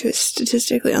failure into a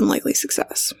statistically unlikely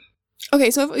success.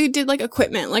 Okay, so if we did like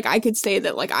equipment, like I could say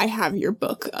that like I have your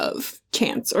book of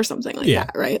chants or something like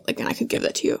that, right? Like, and I could give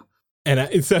that to you.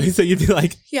 And so you'd be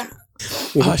like, yeah.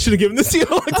 Oh, I should have given this to you.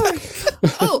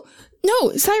 Oh,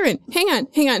 no, Siren,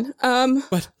 hang on.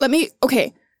 What?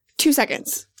 Okay, 2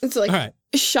 seconds. It's like all right.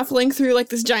 Shuffling through like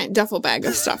this giant duffel bag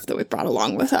of stuff that we brought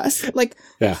along with us. Like,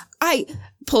 yeah. I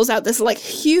pulls out this like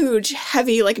huge,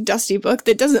 heavy, like dusty book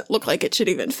that doesn't look like it should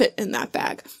even fit in that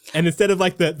bag. And instead of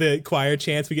like the choir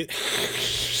chants, we get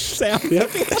sound.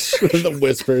 Yep. The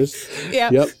whispers.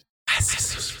 Yeah. Yep.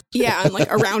 Yeah, and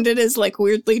like around it is like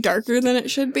weirdly darker than it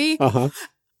should be. Uh-huh.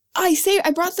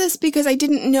 I brought this because I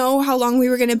didn't know how long we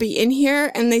were going to be in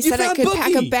here, and they said I could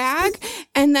pack a bag,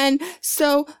 and then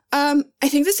so I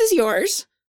think this is yours.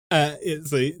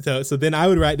 So then I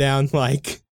would write down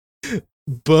like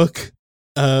book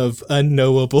of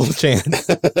unknowable chants.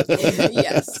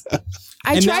 Yes.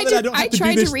 I tried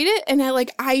to read it, and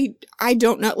I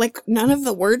don't know, like none of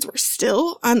the words were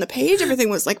still on the page. Everything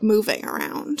was like moving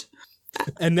around.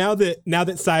 And now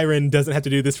that Siren doesn't have to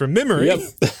do this from memory, yep.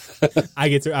 I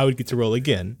would get to roll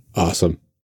again. Awesome.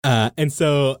 And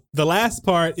so the last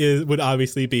part would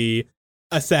obviously be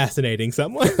assassinating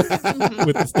someone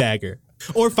with this dagger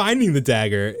or finding the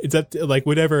dagger. It's up to like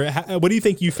whatever. What do you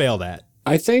think you failed at?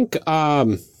 I think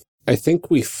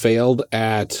we failed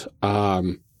at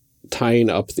tying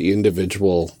up the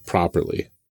individual properly.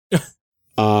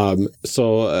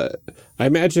 So I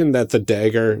imagine that the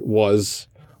dagger was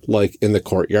like in the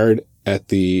courtyard at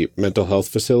the mental health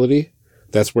facility.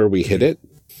 That's where we hid it.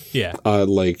 Yeah.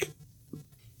 Like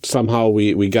somehow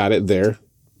we got it there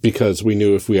because we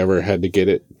knew if we ever had to get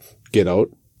out,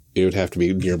 it would have to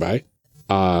be nearby.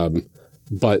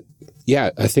 But yeah,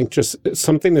 I think just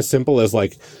something as simple as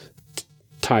like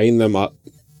tying them up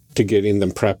to getting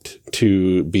them prepped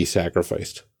to be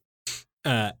sacrificed.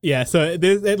 Yeah. So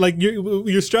like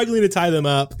you're struggling to tie them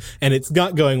up and it's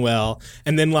not going well.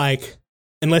 And then like,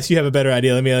 unless you have a better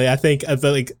idea, I think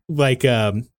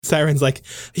Siren's like,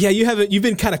 yeah, you've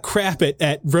been kind of crap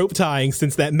at rope tying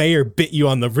since that mayor bit you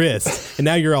on the wrist, and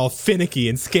now you're all finicky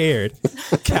and scared,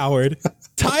 coward.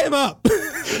 Tie him up.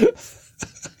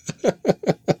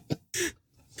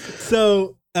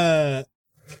 So at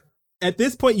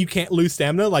this point, you can't lose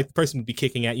stamina. Like the person would be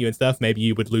kicking at you and stuff. Maybe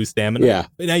you would lose stamina. Yeah,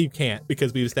 but now you can't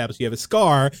because we've established you have a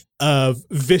scar of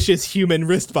vicious human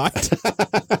wrist bite.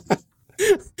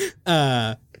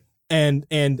 And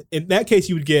in that case,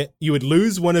 you would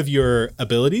lose one of your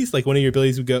abilities. Like one of your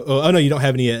abilities would go. Oh no, you don't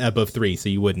have any above 3, so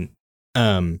you wouldn't.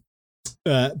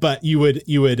 But you would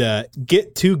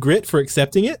get 2 grit for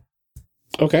accepting it.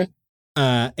 Okay.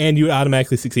 And you would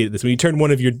automatically succeed at this when you turn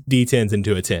one of your D10s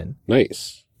into a 10.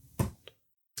 Nice.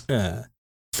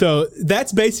 So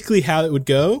that's basically how it would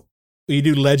go. You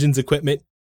do legends, equipment,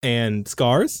 and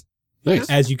scars Nice.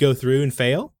 as you go through and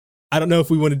fail. I don't know if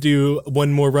we want to do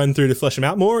one more run through to flesh them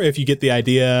out more. If you get the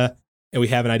idea and we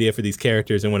have an idea for these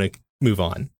characters and want to move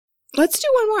on. Let's do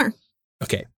one more.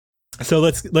 Okay. So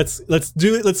let's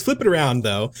do it. Let's flip it around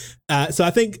though. So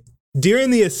I think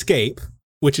during the escape,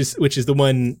 which is the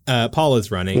one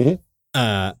Paula's running,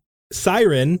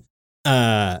 Siren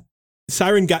got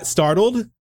startled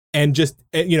and just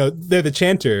they're the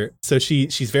chanter, so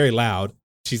she's very loud.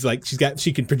 She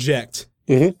can project.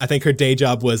 I think her day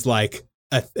job was like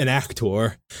an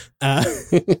actor.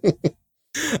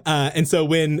 And so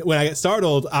when I got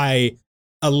startled, I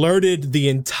alerted the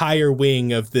entire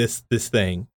wing of this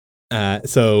thing.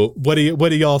 So what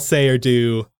do y'all say or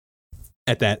do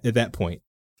at that point?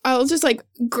 I'll just like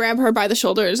grab her by the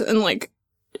shoulders and like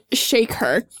shake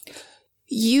her.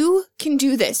 You can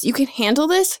do this. You can handle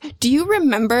this. Do you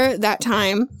remember that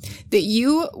time that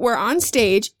you were on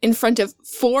stage in front of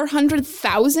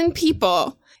 400,000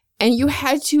 people and you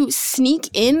had to sneak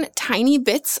in tiny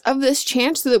bits of this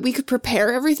chant so that we could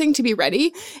prepare everything to be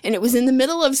ready? And it was in the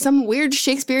middle of some weird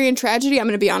Shakespearean tragedy. I'm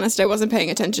going to be honest, I wasn't paying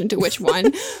attention to which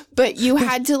one, but you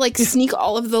had to like sneak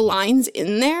all of the lines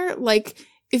in there. Like,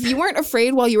 if you weren't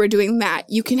afraid while you were doing that,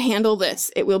 you can handle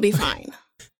this. It will be fine.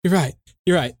 You're right.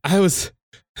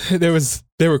 There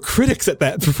were critics at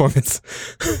that performance.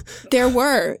 They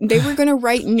were going to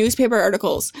write newspaper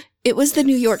articles. It was the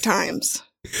New York Times.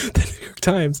 The New York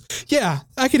Times. Yeah,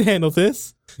 I can handle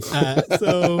this.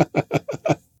 So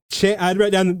I'd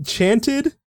write down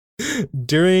chanted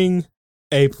during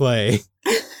a play.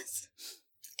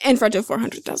 In front of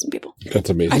 400,000 people. That's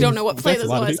amazing. I don't know what play this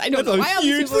was. I don't know why all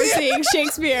these people were seeing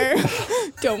Shakespeare.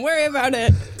 Don't worry about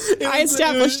it. I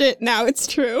established it. Now it's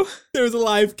true. There was a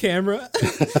live camera.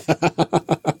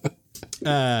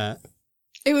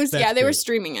 It was, they were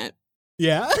streaming it.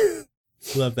 Yeah.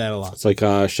 Love that a lot. It's like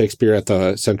Shakespeare at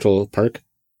the Central Park.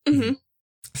 Mm-hmm.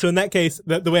 So in that case,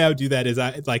 the way I would do that is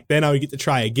then I would get to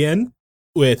try again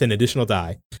with an additional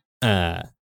die.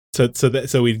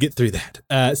 So we'd get through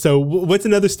that. So what's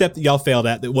another step that y'all failed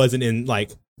at that wasn't in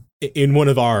one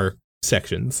of our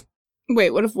sections? Wait,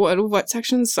 what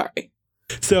sections? Sorry.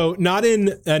 So not in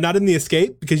the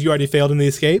escape, because you already failed in the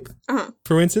escape,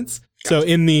 for instance. Gotcha. So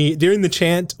during the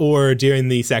chant or during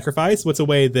the sacrifice, what's a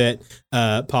way that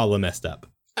Paula messed up?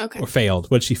 Okay. Or failed?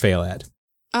 What'd she fail at?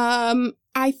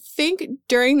 I think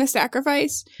during the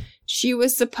sacrifice, she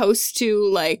was supposed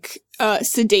to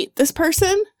sedate this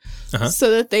person.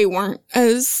 So that they weren't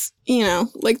as,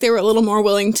 they were a little more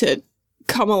willing to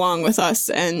come along with us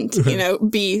and,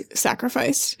 be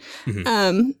sacrificed. Mm-hmm.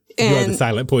 And you are the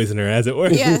silent poisoner, as it were.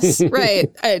 Yes, right.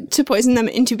 To poison them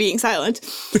into being silent.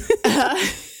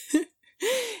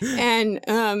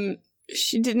 And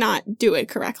she did not do it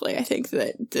correctly. I think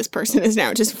that this person is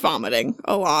now just vomiting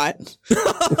a lot.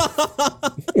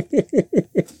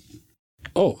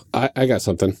 Oh, I got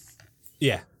something.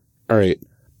 Yeah. All right.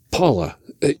 Paula,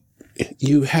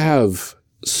 you have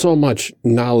so much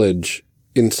knowledge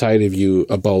inside of you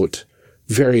about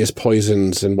various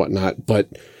poisons and whatnot, but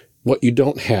what you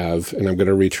don't have, and I'm going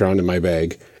to reach around in my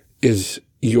bag, is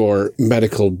your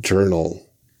medical journal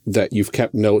that you've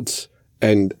kept notes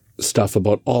and stuff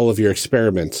about all of your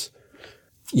experiments.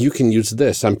 You can use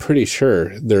this. I'm pretty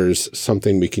sure there's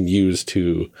something we can use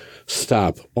to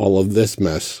stop all of this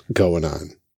mess going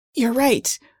on. You're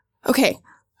right. Okay,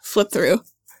 flip through.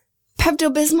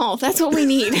 Pepto-Bismol, that's what we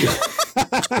need.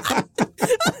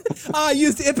 I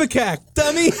used Ipecac,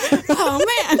 dummy. Oh,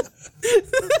 man.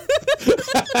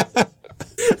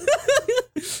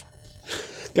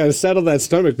 Gotta settle that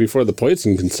stomach before the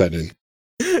poison can set in.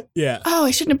 Yeah. Oh,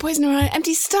 I shouldn't have poisoned her on an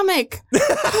empty stomach.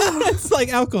 It's like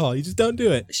alcohol. You just don't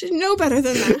do it. I should know better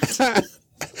than that.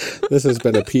 This has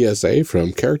been a PSA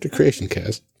from Character Creation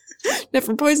Cast.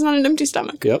 Never poison on an empty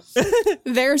stomach. Yep.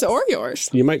 Theirs or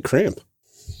yours. You might cramp.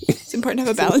 It's important to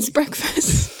have a balanced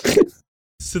breakfast.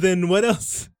 So then what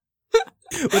else?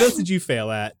 What else did you fail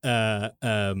at?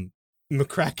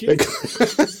 McCracken?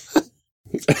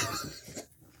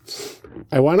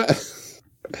 I want to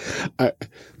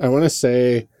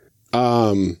say,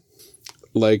 I've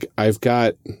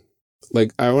got,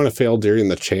 I want to fail during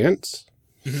the chants.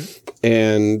 Mm-hmm.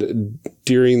 And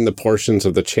during the portions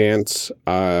of the chants,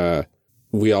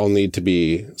 we all need to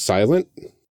be silent.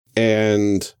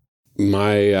 And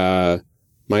my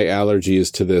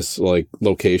allergies to this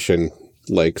location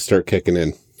start kicking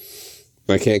in.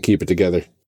 I can't keep it together.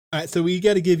 All right, so we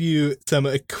got to give you some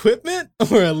equipment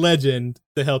or a legend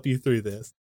to help you through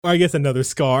this. Or I guess another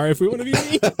scar if we want to be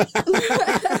mean.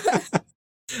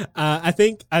 I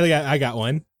think I got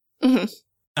one.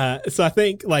 Mm-hmm. So I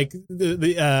think like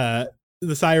the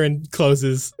siren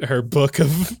closes her book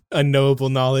of unknowable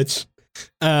knowledge,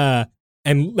 and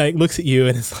like looks at you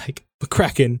and is like,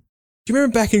 "McCracken, do you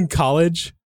remember back in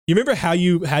college? You remember how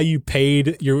you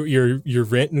paid your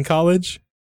rent in college?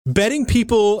 Betting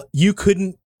people you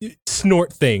couldn't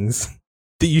snort things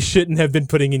that you shouldn't have been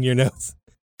putting in your nose.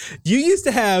 You used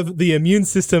to have the immune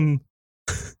system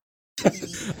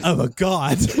of a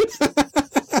god.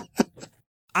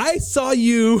 I saw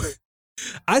you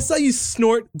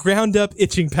snort ground up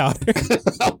itching powder.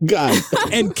 Oh God.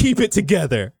 And keep it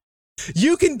together.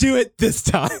 You can do it this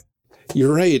time."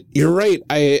 You're right.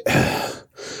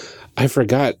 I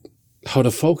forgot how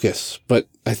to focus, but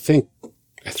I think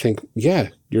yeah,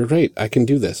 you're right. I can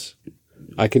do this.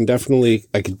 I could definitely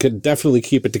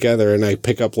keep it together, and I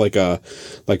pick up like a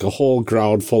whole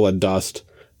ground full of dust,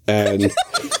 and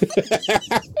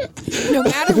No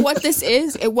matter what this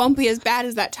is, it won't be as bad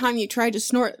as that time you tried to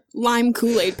snort lime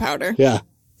Kool-Aid powder. yeah.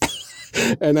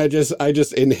 And I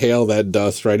just inhale that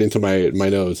dust right into my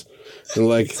nose. And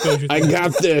like, I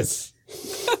got this.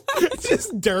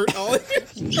 Just dirt all over.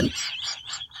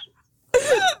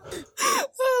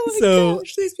 Oh my So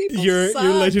gosh, these people your suck.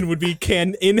 legend would be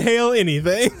can inhale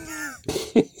anything.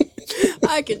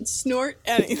 I can snort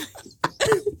anything.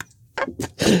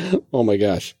 Oh my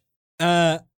gosh.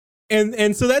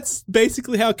 And so that's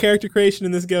basically how character creation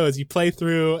in this goes. You play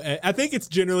through. I think it's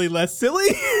generally less silly.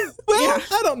 Well, Yeah.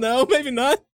 I don't know. Maybe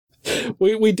not.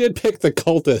 We did pick the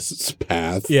cultist's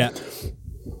path. Yeah.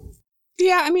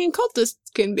 Yeah, I mean, cultists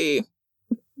can be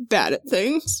bad at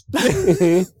things.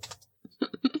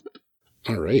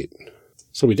 All right.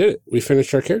 So we did it. We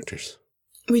finished our characters.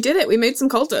 We did it. We made some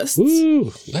cultists.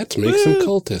 Woo! Let's make some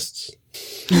cultists.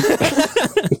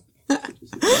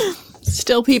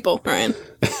 Still people, Ryan.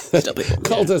 Still people.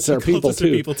 Cultists are people Cultists too.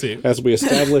 are people too. As we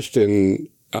established in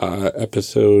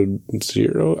episode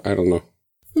 0. I don't know.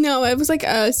 No, it was like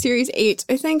series 8,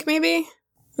 I think, maybe.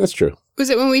 That's true. Was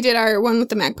it when we did our one with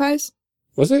the magpies?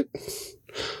 Was it?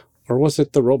 Or was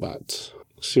it the robots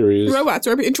series? Robots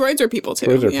or droids are people too.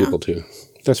 Droids are yeah. people too.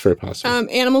 That's very possible.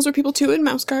 Animals are people too in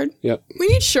Mouse Guard. Yep. We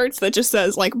need shirts that just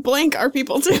says like blank are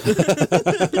people too.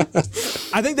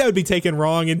 I think that would be taken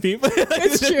wrong in people.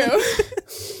 It's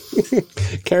true.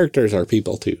 Characters are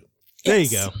people too. There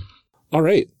Yes. you go. All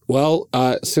right. Well,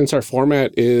 since our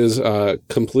format is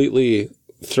completely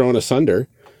thrown asunder,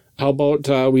 how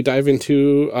about we dive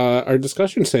into our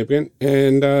discussion segment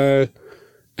and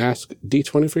ask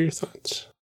D20 for your thoughts.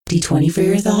 D20 for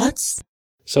your thoughts?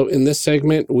 So in this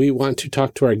segment, we want to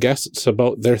talk to our guests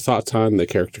about their thoughts on the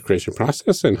character creation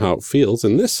process and how it feels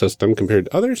in this system compared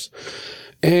to others.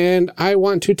 And I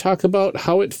want to talk about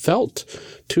how it felt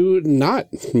to not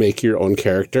make your own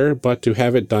character, but to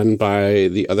have it done by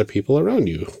the other people around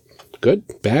you.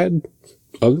 Good, bad,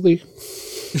 ugly.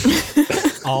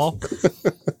 All.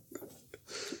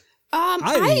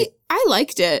 I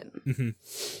liked it.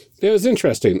 It was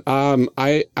interesting.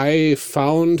 I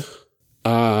found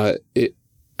it.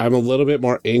 I'm a little bit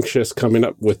more anxious coming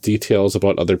up with details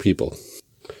about other people.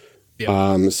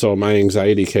 Yeah. So my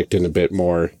anxiety kicked in a bit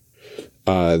more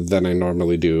than I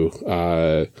normally do.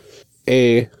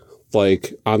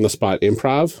 Like on the spot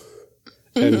improv,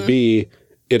 and B,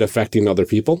 it affecting other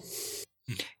people.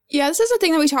 Yeah, this is a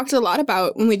thing that we talked a lot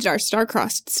about when we did our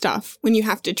Star-Crossed stuff, when you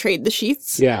have to trade the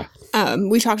sheets. Yeah.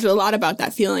 We talked a lot about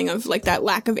that feeling of like that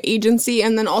lack of agency,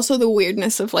 and then also the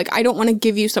weirdness of like, I don't want to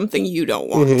give you something you don't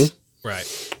want.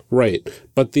 Right. Right.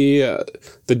 But the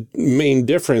main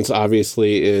difference,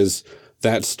 obviously, is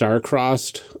that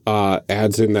star-crossed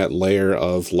adds in that layer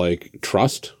of like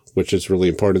trust, which is really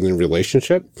important in a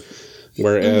relationship.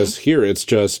 Whereas here, it's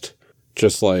just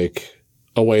like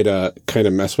a way to kind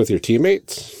of mess with your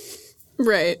teammates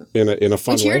Right. in a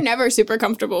fun Which way. you're never super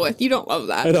comfortable with. You don't love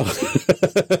that. I know.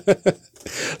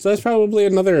 So that's probably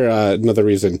another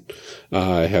reason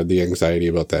I have the anxiety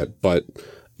about that. But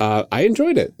I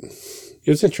enjoyed it. It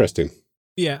was interesting.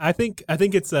 Yeah, I think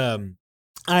it's I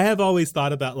have always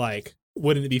thought about like,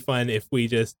 wouldn't it be fun if we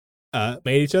just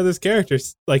made each other's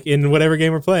characters like in whatever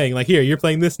game we're playing? Like here, you're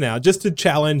playing this now, just to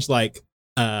challenge like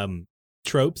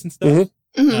tropes and stuff.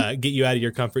 Get you out of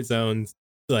your comfort zones,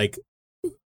 like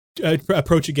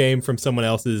approach a game from someone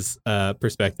else's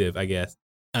perspective, I guess.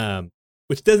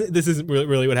 Which this isn't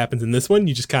really what happens in this one.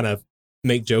 You just kind of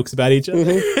make jokes about each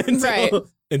other Right.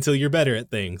 until you're better at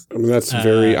things. I mean, that's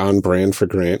very on brand for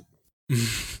Grant.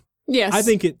 Yes. I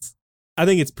think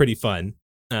it's pretty fun.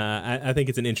 I think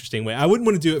it's an interesting way. I wouldn't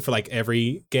want to do it for like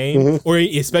every game, or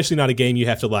especially not a game you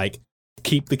have to like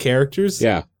keep the characters.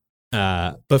 Yeah.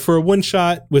 But for a one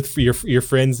shot with your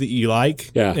friends that you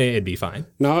like, yeah, it'd be fine.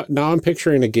 Now I'm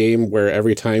picturing a game where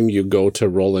every time you go to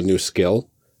roll a new skill,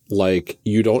 like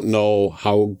you don't know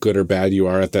how good or bad you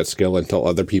are at that skill until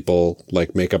other people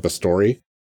like make up a story.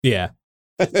 Yeah.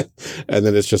 And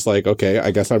then it's just like, okay,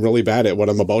 I guess I'm really bad at what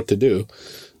I'm about to do.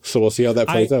 So we'll see how that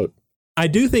plays out. I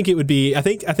do think it would be, I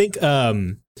think,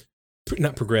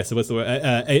 not progressive, what's the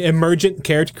word? Emergent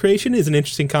character creation is an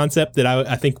interesting concept that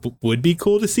I think would be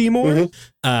cool to see more.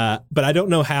 But I don't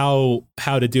know how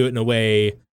to do it in a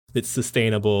way that's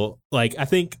sustainable. Like, I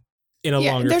think in a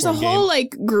longer there's a whole game,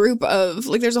 like group of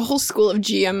like there's a whole school of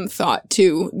GM thought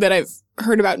too that I've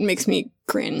heard about and makes me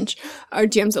cringe. Are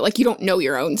GMs that like you don't know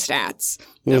your own stats.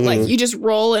 That, like you just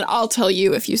roll and I'll tell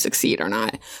you if you succeed or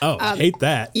not. Oh, I hate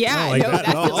that. Yeah, I don't like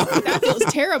that feels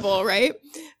terrible, right?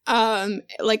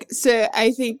 So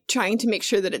I think trying to make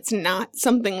sure that it's not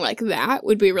something like that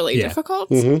would be really difficult.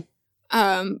 To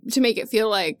make it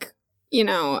feel like, you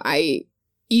know,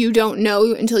 you don't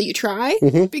know until you try,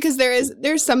 because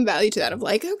there's some value to that of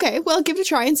like, okay, well, give it a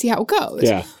try and see how it goes.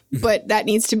 Yeah. But that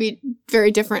needs to be very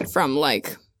different from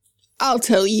like, I'll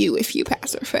tell you if you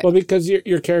pass or fail. Well, because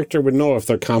your character would know if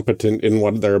they're competent in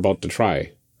what they're about to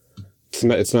try.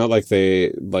 It's not like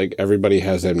everybody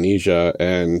has amnesia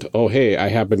and, oh, hey, I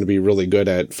happen to be really good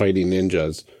at fighting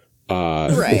ninjas.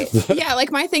 Right. Yeah,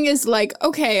 like my thing is like,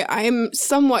 okay, I'm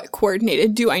somewhat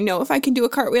coordinated. Do I know if I can do a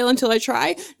cartwheel until I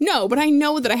try? No, but I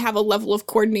know that I have a level of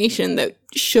coordination that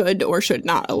should or should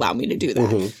not allow me to do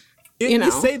that.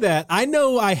 You say that, I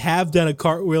know I have done a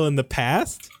cartwheel in the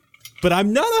past, but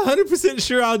I'm not 100%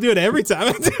 sure I'll do it every time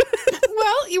I do it.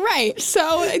 Well, you're right.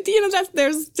 So, you know,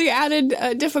 there's the added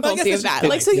difficulty of that.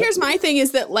 Like, so here's my thing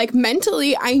is that, like,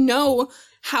 mentally, I know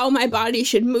how my body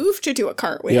should move to do a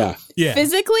cartwheel. Yeah.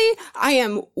 Physically, I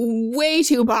am way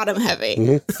too bottom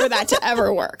heavy for that to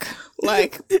ever work.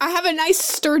 Like, I have a nice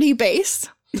sturdy base.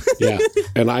 Yeah.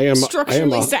 And I am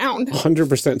structurally sound.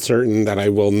 100% certain that I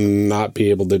will not be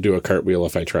able to do a cartwheel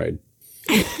if I tried.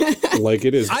 Like,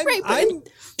 it is. I'm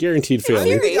guaranteed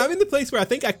failure. I'm in the place where I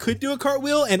think I could do a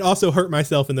cartwheel and also hurt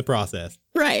myself in the process.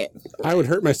 Right. I would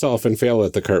hurt myself and fail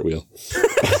at the cartwheel.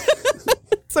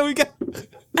 So we got...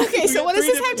 Okay, so what does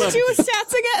this have to do with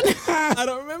stats again? I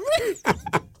don't remember.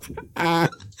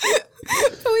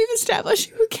 We've established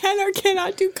who can or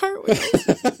cannot do cartwheels.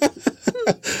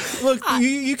 Look,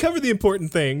 you cover the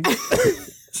important things.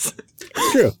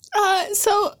 True.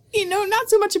 So, you know, not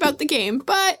so much about the game,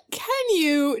 but can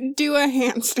you do a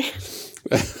handstand?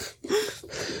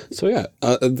 So yeah,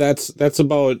 that's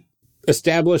about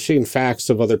establishing facts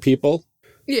of other people.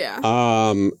 Yeah.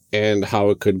 And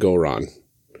how it could go wrong.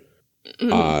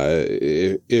 And how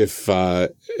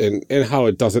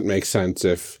it doesn't make sense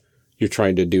if you're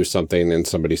trying to do something and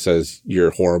somebody says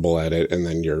you're horrible at it and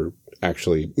then you're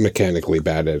actually mechanically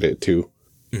bad at it too,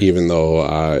 even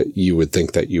though you would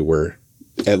think that you were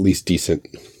at least decent.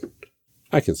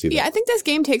 I can see that. Yeah, I think this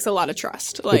game takes a lot of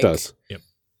trust. Like, it does. Yep.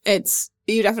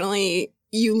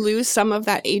 You lose some of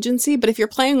that agency, but if you're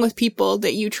playing with people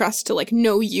that you trust to like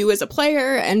know you as a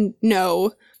player and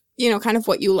know, you know, kind of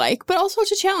what you like, but also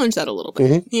to challenge that a little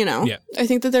bit, you know? Yeah. I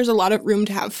think that there's a lot of room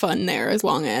to have fun there as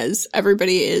long as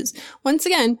everybody is, once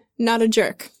again, not a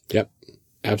jerk. Yep,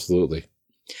 absolutely.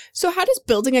 So how does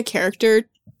building a character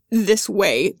this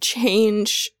way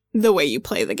change the way you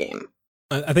play the game?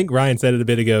 I think Ryan said it a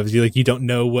bit ago. You don't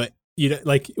know what you don't,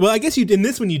 like. Well, I guess you in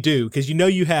this one you do because you know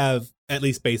you have at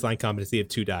least baseline competency of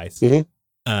 2 dice.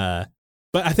 But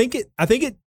I think it.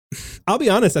 I'll be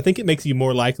honest. I think it makes you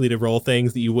more likely to roll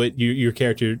things that your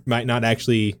character might not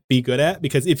actually be good at,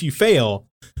 because if you fail,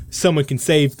 someone can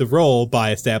save the roll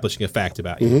by establishing a fact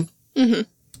about you.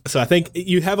 So I think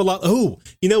you'd have a lot. Oh,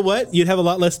 you know what? You'd have a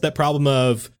lot less of that problem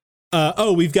of,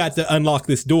 we've got to unlock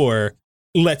this door.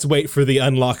 Let's wait for the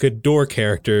unlock a door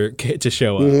character to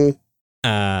show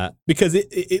up. Because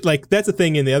it like that's the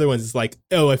thing in the other ones. It's like,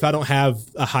 oh, if I don't have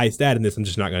a high stat in this, I'm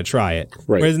just not going to try it.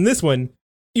 Right. Whereas in this one,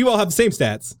 you all have the same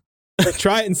stats.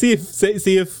 Try it and see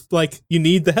if like you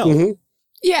need the help.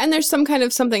 Yeah, and there's some kind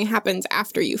of something happens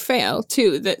after you fail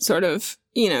too that sort of,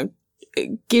 you know,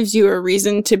 gives you a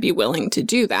reason to be willing to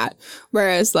do that.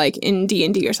 Whereas like in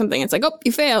D&D or something, it's like, oh,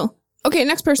 you fail. Okay,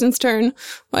 next person's turn.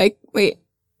 Like, wait,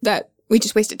 we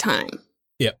just wasted time.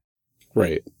 Yep.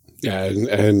 Right. Yeah,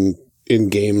 and in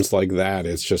games like that,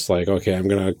 it's just like, okay, I'm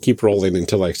going to keep rolling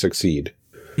until I succeed.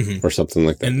 Or something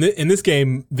like that. And in this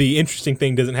game, the interesting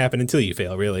thing doesn't happen until you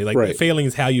fail, really. Like, failing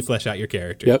is how you flesh out your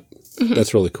character. Yep.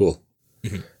 That's really cool.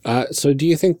 So do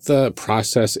you think the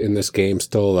process in this game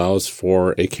still allows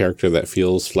for a character that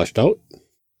feels fleshed out?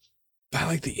 By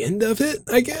like the end of it,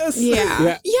 I guess. Yeah.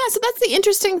 So that's the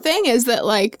interesting thing is that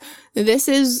like this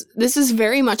is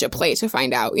very much a play to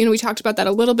find out. You know, we talked about that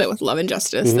a little bit with Love and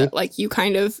Justice, that like you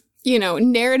kind of, you know,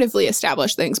 narratively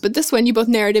establish things, but this one you both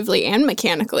narratively and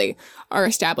mechanically are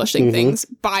establishing things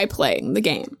by playing the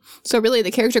game. So really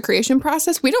the character creation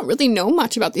process, we don't really know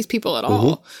much about these people at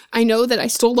all. I know that I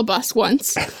stole a bus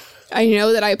once. I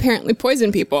know that I apparently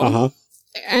poisoned people.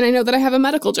 And I know that I have a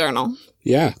medical journal.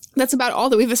 Yeah. That's about all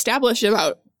that we've established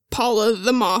about Paula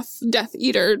the Moth, Death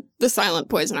Eater, the Silent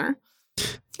Poisoner.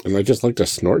 And I just like to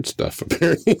snort stuff,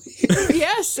 apparently.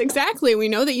 Yes, exactly. We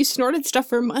know that you snorted stuff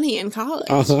for money in college.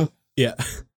 Yeah.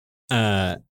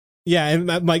 Yeah, and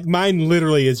like mine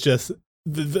literally is just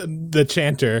the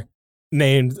chanter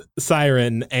named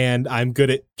Siren, and I'm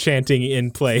good at chanting in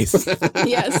place.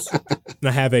 Yes. And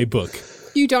I have a book.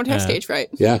 You don't have stage fright.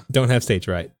 Yeah. Don't have stage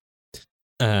fright.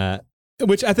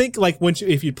 Which I think, like,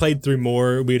 if you played through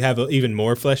more, we'd have even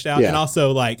more fleshed out, and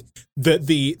also like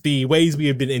the ways we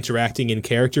have been interacting in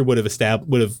character would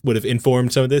have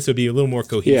informed some of this. It would be a little more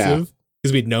cohesive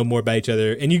because we'd know more about each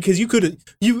other, and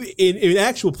in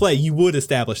actual play you would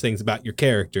establish things about your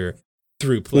character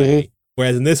through play,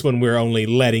 whereas in this one we're only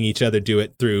letting each other do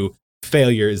it through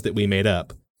failures that we made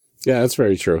up. Yeah, that's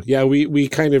very true. Yeah, we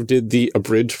kind of did the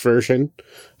abridged version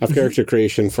of character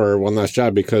creation for One Last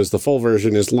Job because the full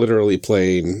version is literally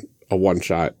playing a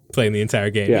one-shot. Playing the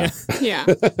entire game. Yeah. Yeah.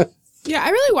 Yeah, I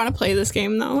really want to play this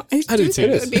game, though. I do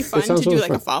think it would be fun to do like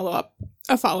a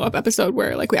follow-up episode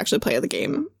where like we actually play the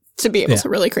game to be able to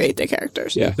really create the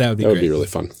characters. Yeah, that would be really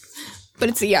fun. But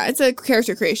it's a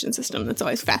character creation system that's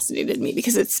always fascinated me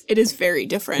because it is very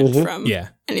different from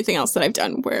anything else that I've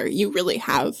done where you really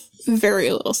have very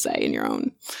little say in your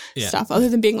own stuff other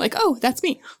than being like, oh, that's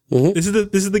me. This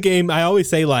is the game I always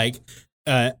say, like,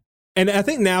 and I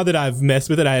think now that I've messed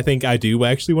with it, I think I do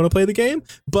actually want to play the game.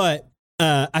 But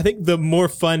I think the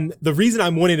reason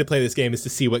I'm wanting to play this game is to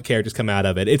see what characters come out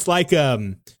of it. It's like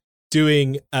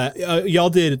doing y'all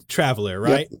did Traveler,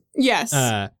 right? Yep.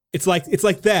 Yes. It's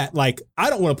like that. Like, I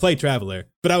don't want to play Traveler,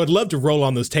 but I would love to roll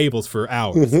on those tables for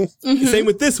hours. Same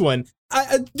with this one.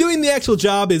 Doing the actual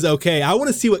job is okay. I want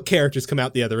to see what characters come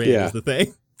out the other end is the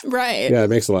thing. Right. Yeah, it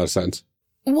makes a lot of sense.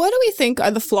 What do we think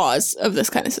are the flaws of this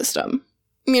kind of system?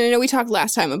 I mean, I know we talked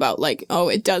last time about like, oh,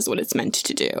 it does what it's meant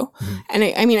to do. And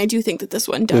I do think that this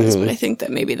one does, but I think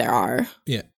that maybe there are.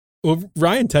 Yeah. Well,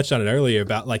 Ryan touched on it earlier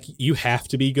about like, you have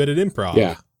to be good at improv.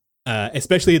 Yeah.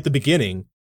 Especially at the beginning,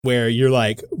 where you're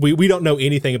like, we don't know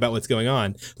anything about what's going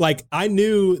on. Like, I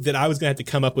knew that I was going to have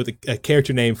to come up with a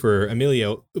character name for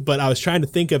Emilio, but I was trying to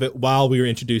think of it while we were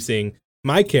introducing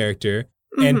my character.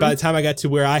 And by the time I got to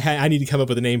where I need to come up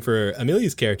with a name for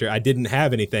Emilia's character, I didn't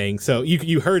have anything. So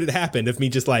you heard it happen of me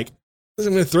just like, I'm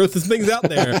going to throw some things out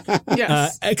there.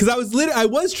 Yes. Because I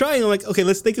was trying, like, okay,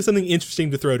 let's think of something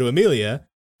interesting to throw to Emilia.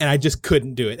 And I just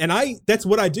couldn't do it. And that's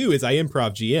what I do is I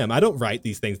improv GM. I don't write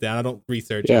these things down. I don't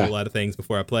research a lot of things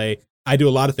before I play. I do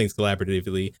a lot of things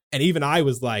collaboratively. And even I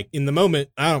was like, in the moment,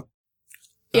 I don't.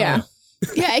 Yeah,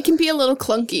 it can be a little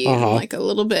clunky and like a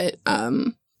little bit, I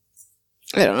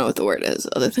don't know what the word is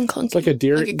other than clunky. It's like a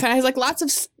deer. Like it kind of has like lots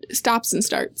of stops and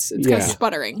starts. It's kind of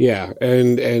sputtering. Yeah.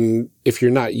 And if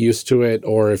you're not used to it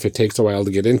or if it takes a while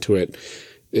to get into it,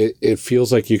 it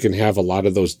feels like you can have a lot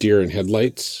of those deer in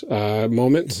headlights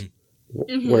moments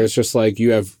where it's just like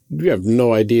you have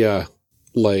no idea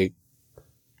like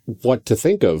what to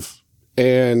think of,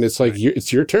 and it's like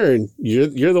it's your turn.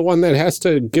 You're the one that has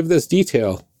to give this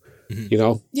detail. You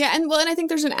know? Yeah, and I think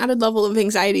there's an added level of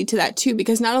anxiety to that too,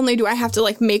 because not only do I have to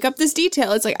like make up this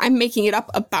detail, it's like I'm making it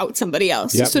up about somebody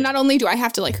else. Yep. So not only do I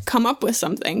have to like come up with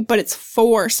something, but it's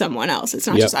for someone else. It's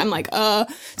not just I'm like,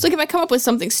 it's like if I come up with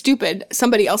something stupid,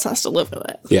 somebody else has to live with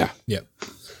it. Yeah. Yep.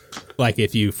 Like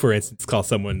if you, for instance, call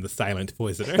someone the Silent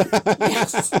Poisoner.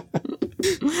 Yes.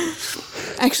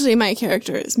 Actually, my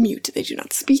character is mute. They do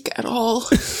not speak at all.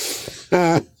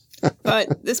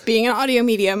 But this being an audio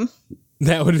medium,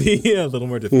 that would be a little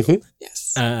more difficult.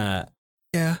 Yes.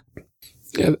 Yeah.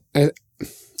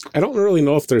 I don't really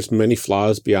know if there's many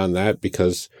flaws beyond that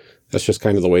because that's just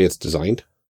kind of the way it's designed.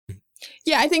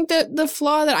 Yeah, I think that the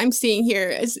flaw that I'm seeing here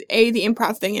is A, the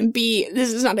improv thing, and B,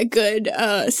 this is not a good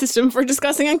system for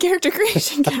discussing on Character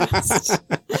Creation Cast.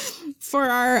 For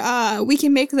our we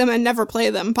can make them and never play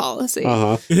them policy.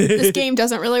 This game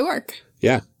doesn't really work.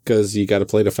 Yeah, because you got to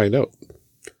play to find out.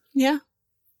 Yeah.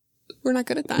 We're not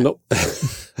good at that. Nope.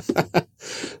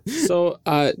 So,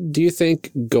 do you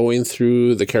think going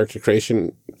through the character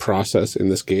creation process in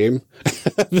this game?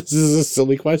 This is a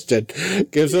silly question.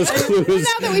 Gives us clues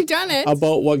now that we've done it.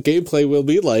 about what gameplay will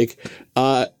be like.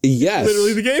 Yes.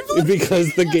 Literally the gameplay?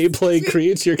 Because the gameplay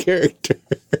creates your character.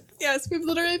 Yes, we've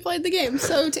literally played the game.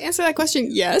 So to answer that question,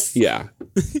 yes. Yeah.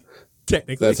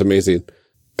 Technically. That's amazing.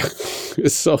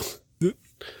 It's so...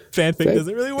 Fanfic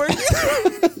doesn't really work.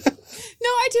 No,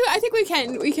 I do. I think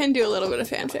we can do a little bit of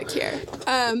fanfic here.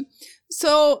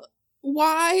 So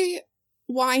why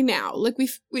now? Like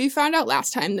we found out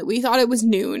last time that we thought it was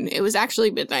noon. It was actually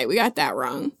midnight. We got that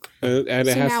wrong. And it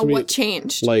So has now to be... what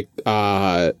changed? Like,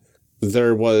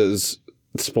 there was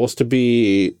supposed to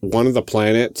be... One of the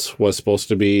planets was supposed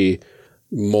to be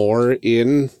more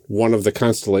in one of the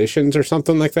constellations or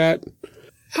something like that.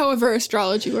 However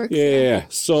astrology works. Yeah.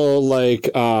 So, like...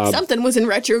 Something was in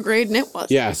retrograde and it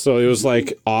wasn't. yeah, so it was,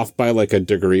 like, off by, like, a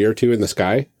degree or two in the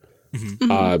sky.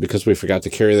 Because we forgot to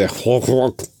carry the...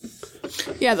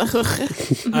 Yeah,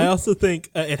 the I also think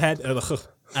it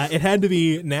had to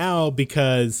be now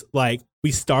because like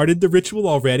we started the ritual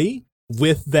already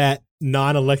with that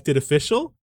non-elected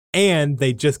official, and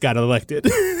they just got elected.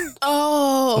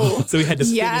 Oh. So we had to.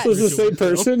 Yeah. finish Was the same ritual.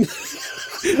 person?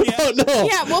 Oh, no.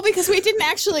 Yeah, well, because we didn't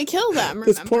actually kill them,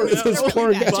 This remember? poor- We this did a poor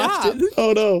really bad guy. job.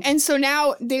 Oh, no. And so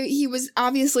now he was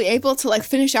obviously able to like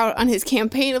finish out on his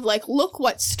campaign of like, look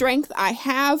what strength I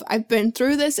have. I've been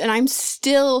through this and I'm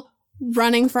still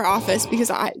running for office because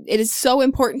it is so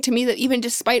important to me that even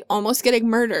despite almost getting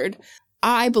murdered,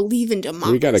 I believe in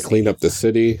democracy. We got to clean up the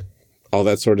city, all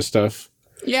that sort of stuff.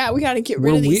 Yeah, we got to get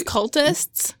rid Were of these we-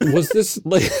 cultists. Was this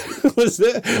like was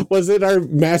it our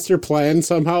master plan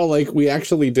somehow? Like we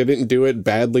actually didn't do it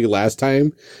badly last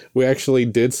time. We actually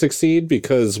did succeed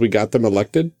because we got them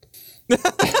elected.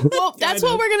 Well, that's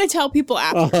what we're going to tell people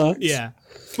after. Yeah.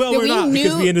 Well, That we're we not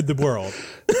because knew- we ended the world.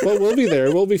 Well, we'll be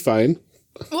there. We'll be fine.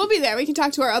 We'll be there. We can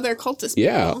talk to our other cultist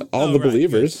Yeah, people. all Oh, the right,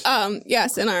 believers.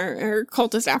 Yes, in our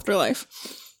cultist afterlife.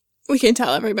 We can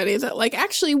tell everybody that, like,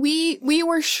 actually, we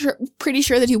were pretty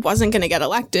sure that he wasn't going to get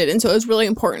elected. And so it was really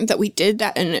important that we did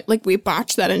that and, like, we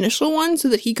botched that initial one so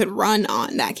that he could run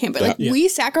on that campaign. Like, Yeah. we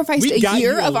sacrificed We a got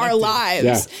year you of our elected.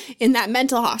 lives in that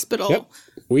mental hospital Yep.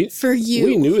 We for you.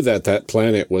 we knew that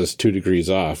planet was 2 degrees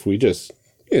off. We just,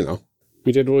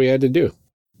 we did what we had to do.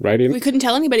 Writing, We couldn't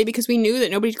tell anybody because we knew that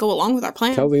nobody'd go along with our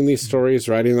plan. telling these stories,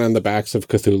 riding on the backs of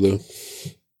Cthulhu,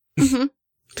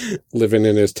 living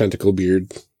in his tentacle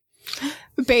beard.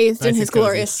 Bathed in Nice his and cozy.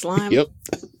 glorious slime. Yep.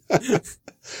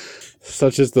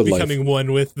 Such is the Becoming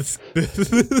one with the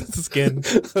skin.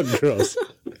 life. Gross.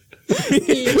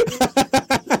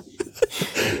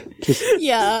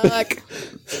 Yuck.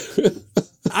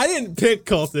 I didn't pick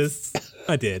cultists.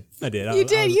 I did. You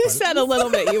did. You said a little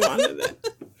bit you wanted it.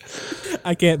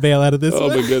 I can't bail out of this Oh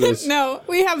one. my goodness. No,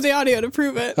 we have the audio to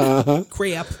prove it.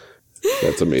 Crap.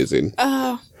 That's amazing.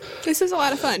 This was a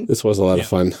lot of fun. This was a lot of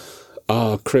fun.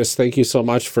 Chris, thank you so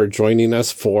much for joining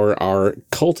us for our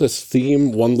cultist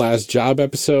theme One Last Job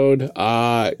episode.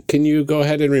 Can you go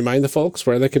ahead and remind the folks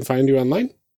where they can find you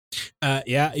online?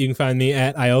 Yeah, you can find me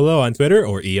at Iolo on Twitter,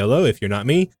 or EOLO if you're not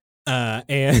me.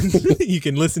 And you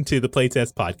can listen to the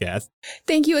Playtest podcast.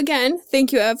 Thank you again.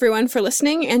 Thank you everyone for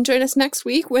listening, and join us next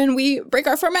week when we break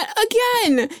our format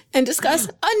again and discuss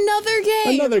another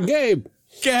game. Another game.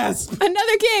 Gasp!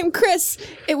 Another game, Chris.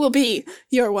 It will be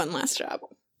your one last job.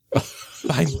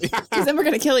 Finally. Because then we're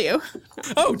going to kill you.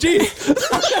 Oh, geez.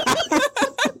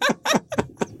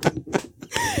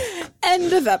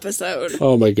 End of episode.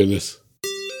 Oh my goodness.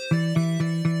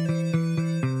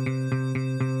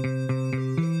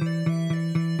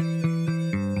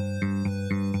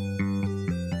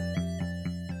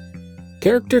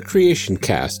 Character Creation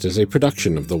Cast is a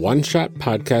production of the One Shot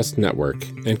Podcast Network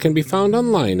and can be found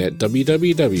online at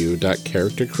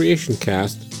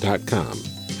www.charactercreationcast.com.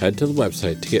 Head to the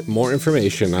website to get more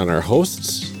information on our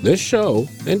hosts, this show,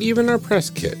 and even our press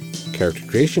kit. Character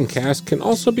Creation Cast can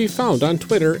also be found on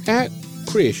Twitter at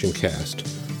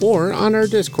CreationCast or on our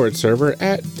Discord server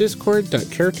at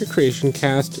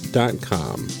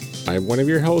discord.charactercreationcast.com. I'm one of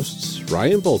your hosts,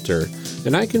 Ryan Bolter,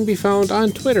 and I can be found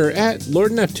on Twitter at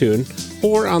Lord Neptune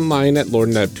or online at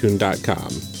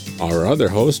lordneptune.com. Our other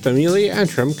host, Amelia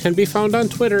Antrim, can be found on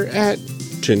Twitter at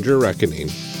Ginger Reckoning.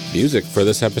 Music for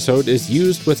this episode is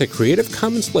used with a Creative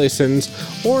Commons license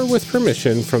or with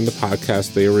permission from the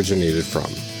podcast they originated from.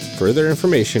 Further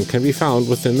information can be found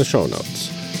within the show notes.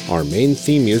 Our main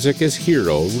theme music is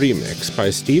Hero Remix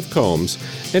by Steve Combs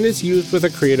and is used with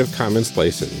a Creative Commons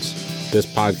license. This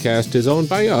podcast is owned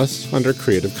by us under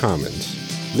Creative Commons.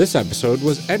 This episode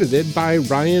was edited by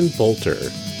Ryan Bolter.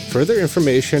 Further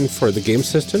information for the game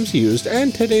systems used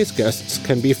and today's guests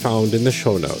can be found in the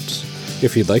show notes.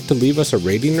 If you'd like to leave us a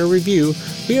rating or review,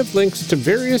 we have links to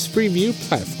various review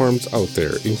platforms out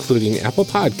there, including Apple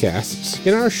Podcasts,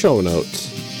 in our show notes.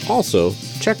 Also,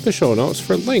 check the show notes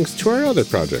for links to our other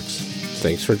projects.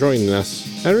 Thanks for joining us,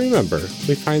 and remember,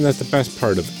 we find that the best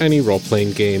part of any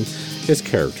role-playing game is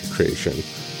character creation.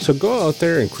 So go out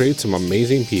there and create some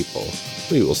amazing people.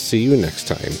 We will see you next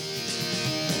time.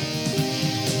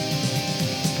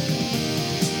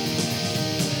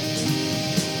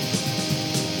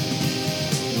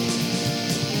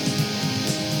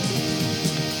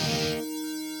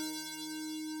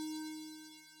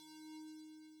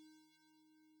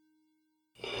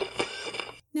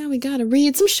 Now we gotta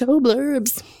read some show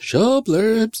blurbs. Show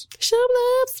blurbs. Show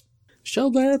blurbs.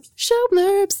 Show blurbs. Show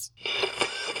blurbs.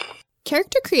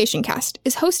 Character Creation Cast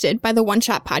is hosted by the One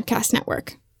Shot Podcast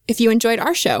Network. If you enjoyed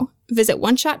our show, visit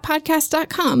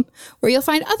oneshotpodcast.com, where you'll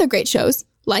find other great shows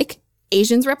like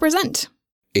Asians Represent.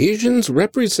 Asians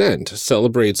Represent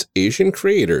celebrates Asian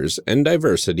creators and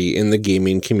diversity in the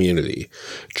gaming community.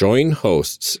 Join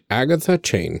hosts Agatha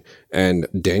Chang and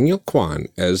Daniel Kwan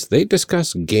as they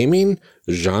discuss gaming,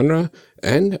 genre,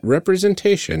 and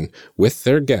representation with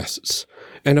their guests,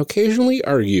 and occasionally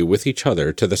argue with each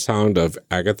other to the sound of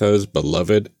Agatha's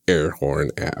beloved air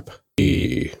horn app.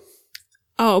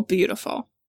 Oh, beautiful.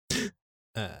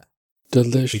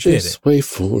 Delicious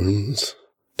waveforms.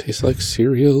 Taste like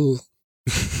cereal.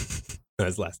 That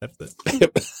was last episode.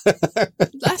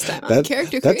 Last time on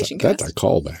Character Creation Cast. That's a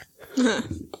callback.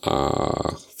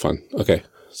 Fun. Okay.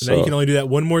 So now you can only do that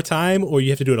one more time, or you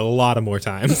have to do it a lot of more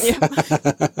times. Yeah.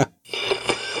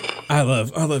 I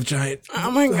love giant.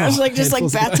 Oh my gosh, just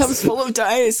like bathtubs full of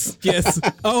dice. Yes.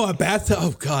 Oh, a bathtub.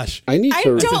 Oh gosh. I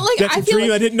That's a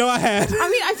dream I didn't know I had. I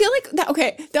mean, I feel like that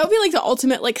would be like the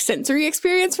ultimate like sensory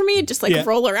experience for me. Just like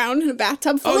roll around in a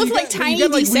bathtub full of tiny you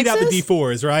gotta, D6s. Weed out the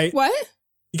D4s, right? What?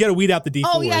 You gotta weed out the D4s.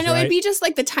 Oh yeah, no, right? it'd be just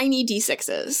like the tiny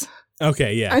D6s.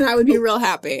 Okay, yeah. And I would be real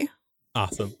happy.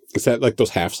 Awesome. Is that like those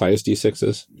half-size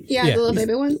D6s? Yeah, the little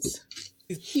baby ones.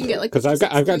 You can get like because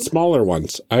I've got smaller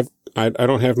ones. I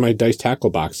don't have my dice tackle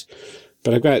box,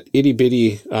 but I've got itty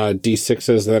bitty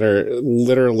D6s that are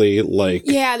literally like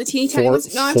the teeny tiny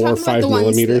ones. No, I'm 4 or talking about 5 the ones.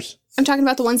 millimeters. I'm talking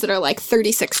about the ones that are like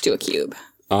 36 to a cube.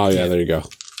 Oh yeah, there you go.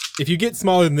 If you get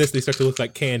smaller than this, they start to look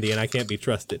like candy, and I can't be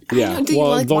trusted. Yeah,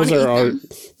 well,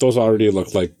 those already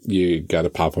look like you got to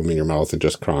pop them in your mouth and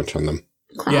just crunch on them.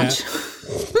 Crunch. Yeah.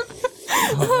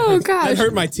 Oh gosh, that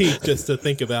hurt my teeth just to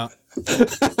think about.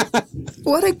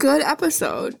 What a good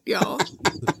episode, y'all.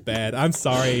 Bad. I'm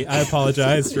sorry. I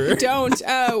apologize for. Don't.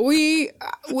 We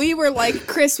were like,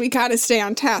 Chris, we gotta stay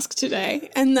on task today,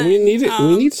 and then we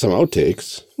need some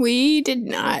outtakes. We did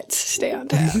not stay on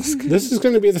task. This is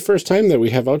going to be the first time that we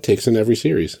have outtakes in every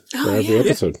series or every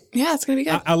episode. Yeah, it's gonna be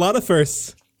good. A lot of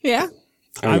firsts. Yeah.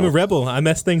 I'm a rebel. I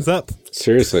mess things up.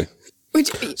 Seriously.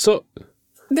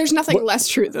 There's nothing less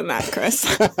true than that, Chris.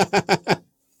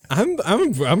 I'm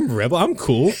a rebel. I'm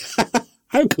cool.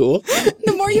 I'm cool.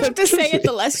 The more you have to say it,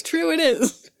 the less true it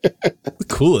is. The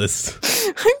coolest.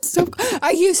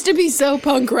 I used to be so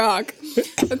punk rock.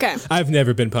 Okay. I've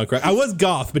never been punk rock. I was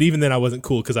goth, but even then I wasn't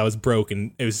cool because I was broke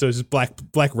and it was just black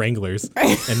Wranglers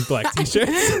and black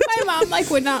t-shirts. My mom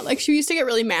would not she used to get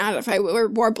really mad if I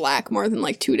wore black more than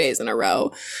 2 days in a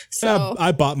row. So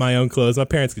I bought my own clothes. My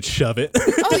parents could shove it.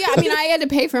 Oh yeah, I mean I had to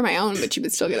pay for my own, but she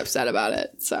would still get upset about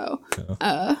it. So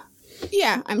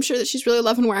yeah, I'm sure that she's really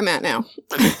loving where I'm at now.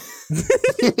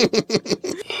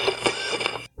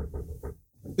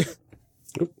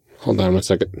 Hold on 1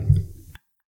 second.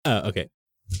 Oh, okay.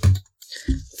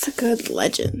 It's a good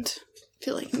legend. I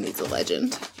feel like he needs a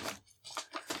legend.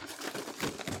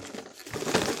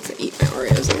 To eat my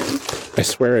Oreos again. I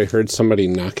swear I heard somebody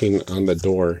knocking on the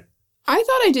door. I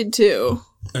thought I did too.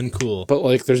 Uncool.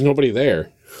 But there's nobody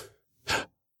there.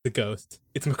 The ghost.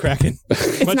 It's McCracken.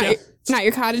 It's not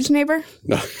your cottage neighbor?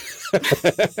 No.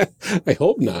 I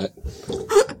hope not.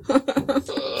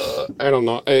 I don't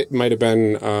know. It might have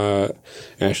been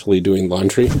Ashley doing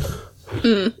laundry.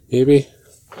 Maybe.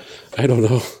 I don't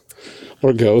know.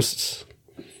 Or ghosts.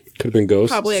 Could have been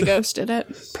ghosts. Probably a ghost did it.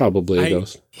 Probably a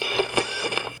ghost.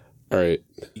 All right.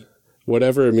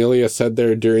 Whatever Amelia said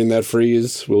there during that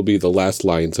freeze will be the last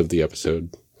lines of the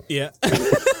episode. Yeah.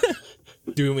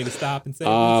 Do you want me to stop and say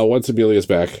once Amelia's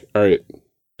back. All right.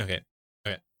 Okay.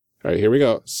 All right, here we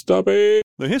go. Stop it.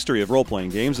 The history of role-playing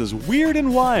games is weird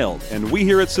and wild, and we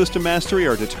here at System Mastery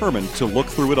are determined to look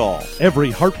through it all.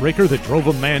 Every heartbreaker that drove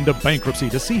a man to bankruptcy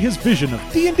to see his vision of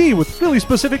D&D with really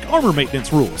specific armor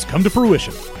maintenance rules come to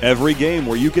fruition. Every game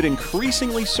where you get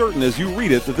increasingly certain as you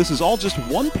read it that this is all just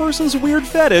one person's weird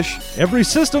fetish. Every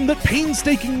system that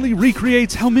painstakingly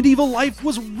recreates how medieval life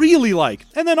was really like.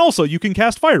 And then also you can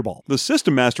cast Fireball. The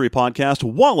System Mastery podcast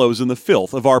wallows in the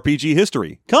filth of RPG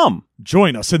history. Come,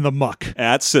 join us in the muck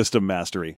at System Mastery.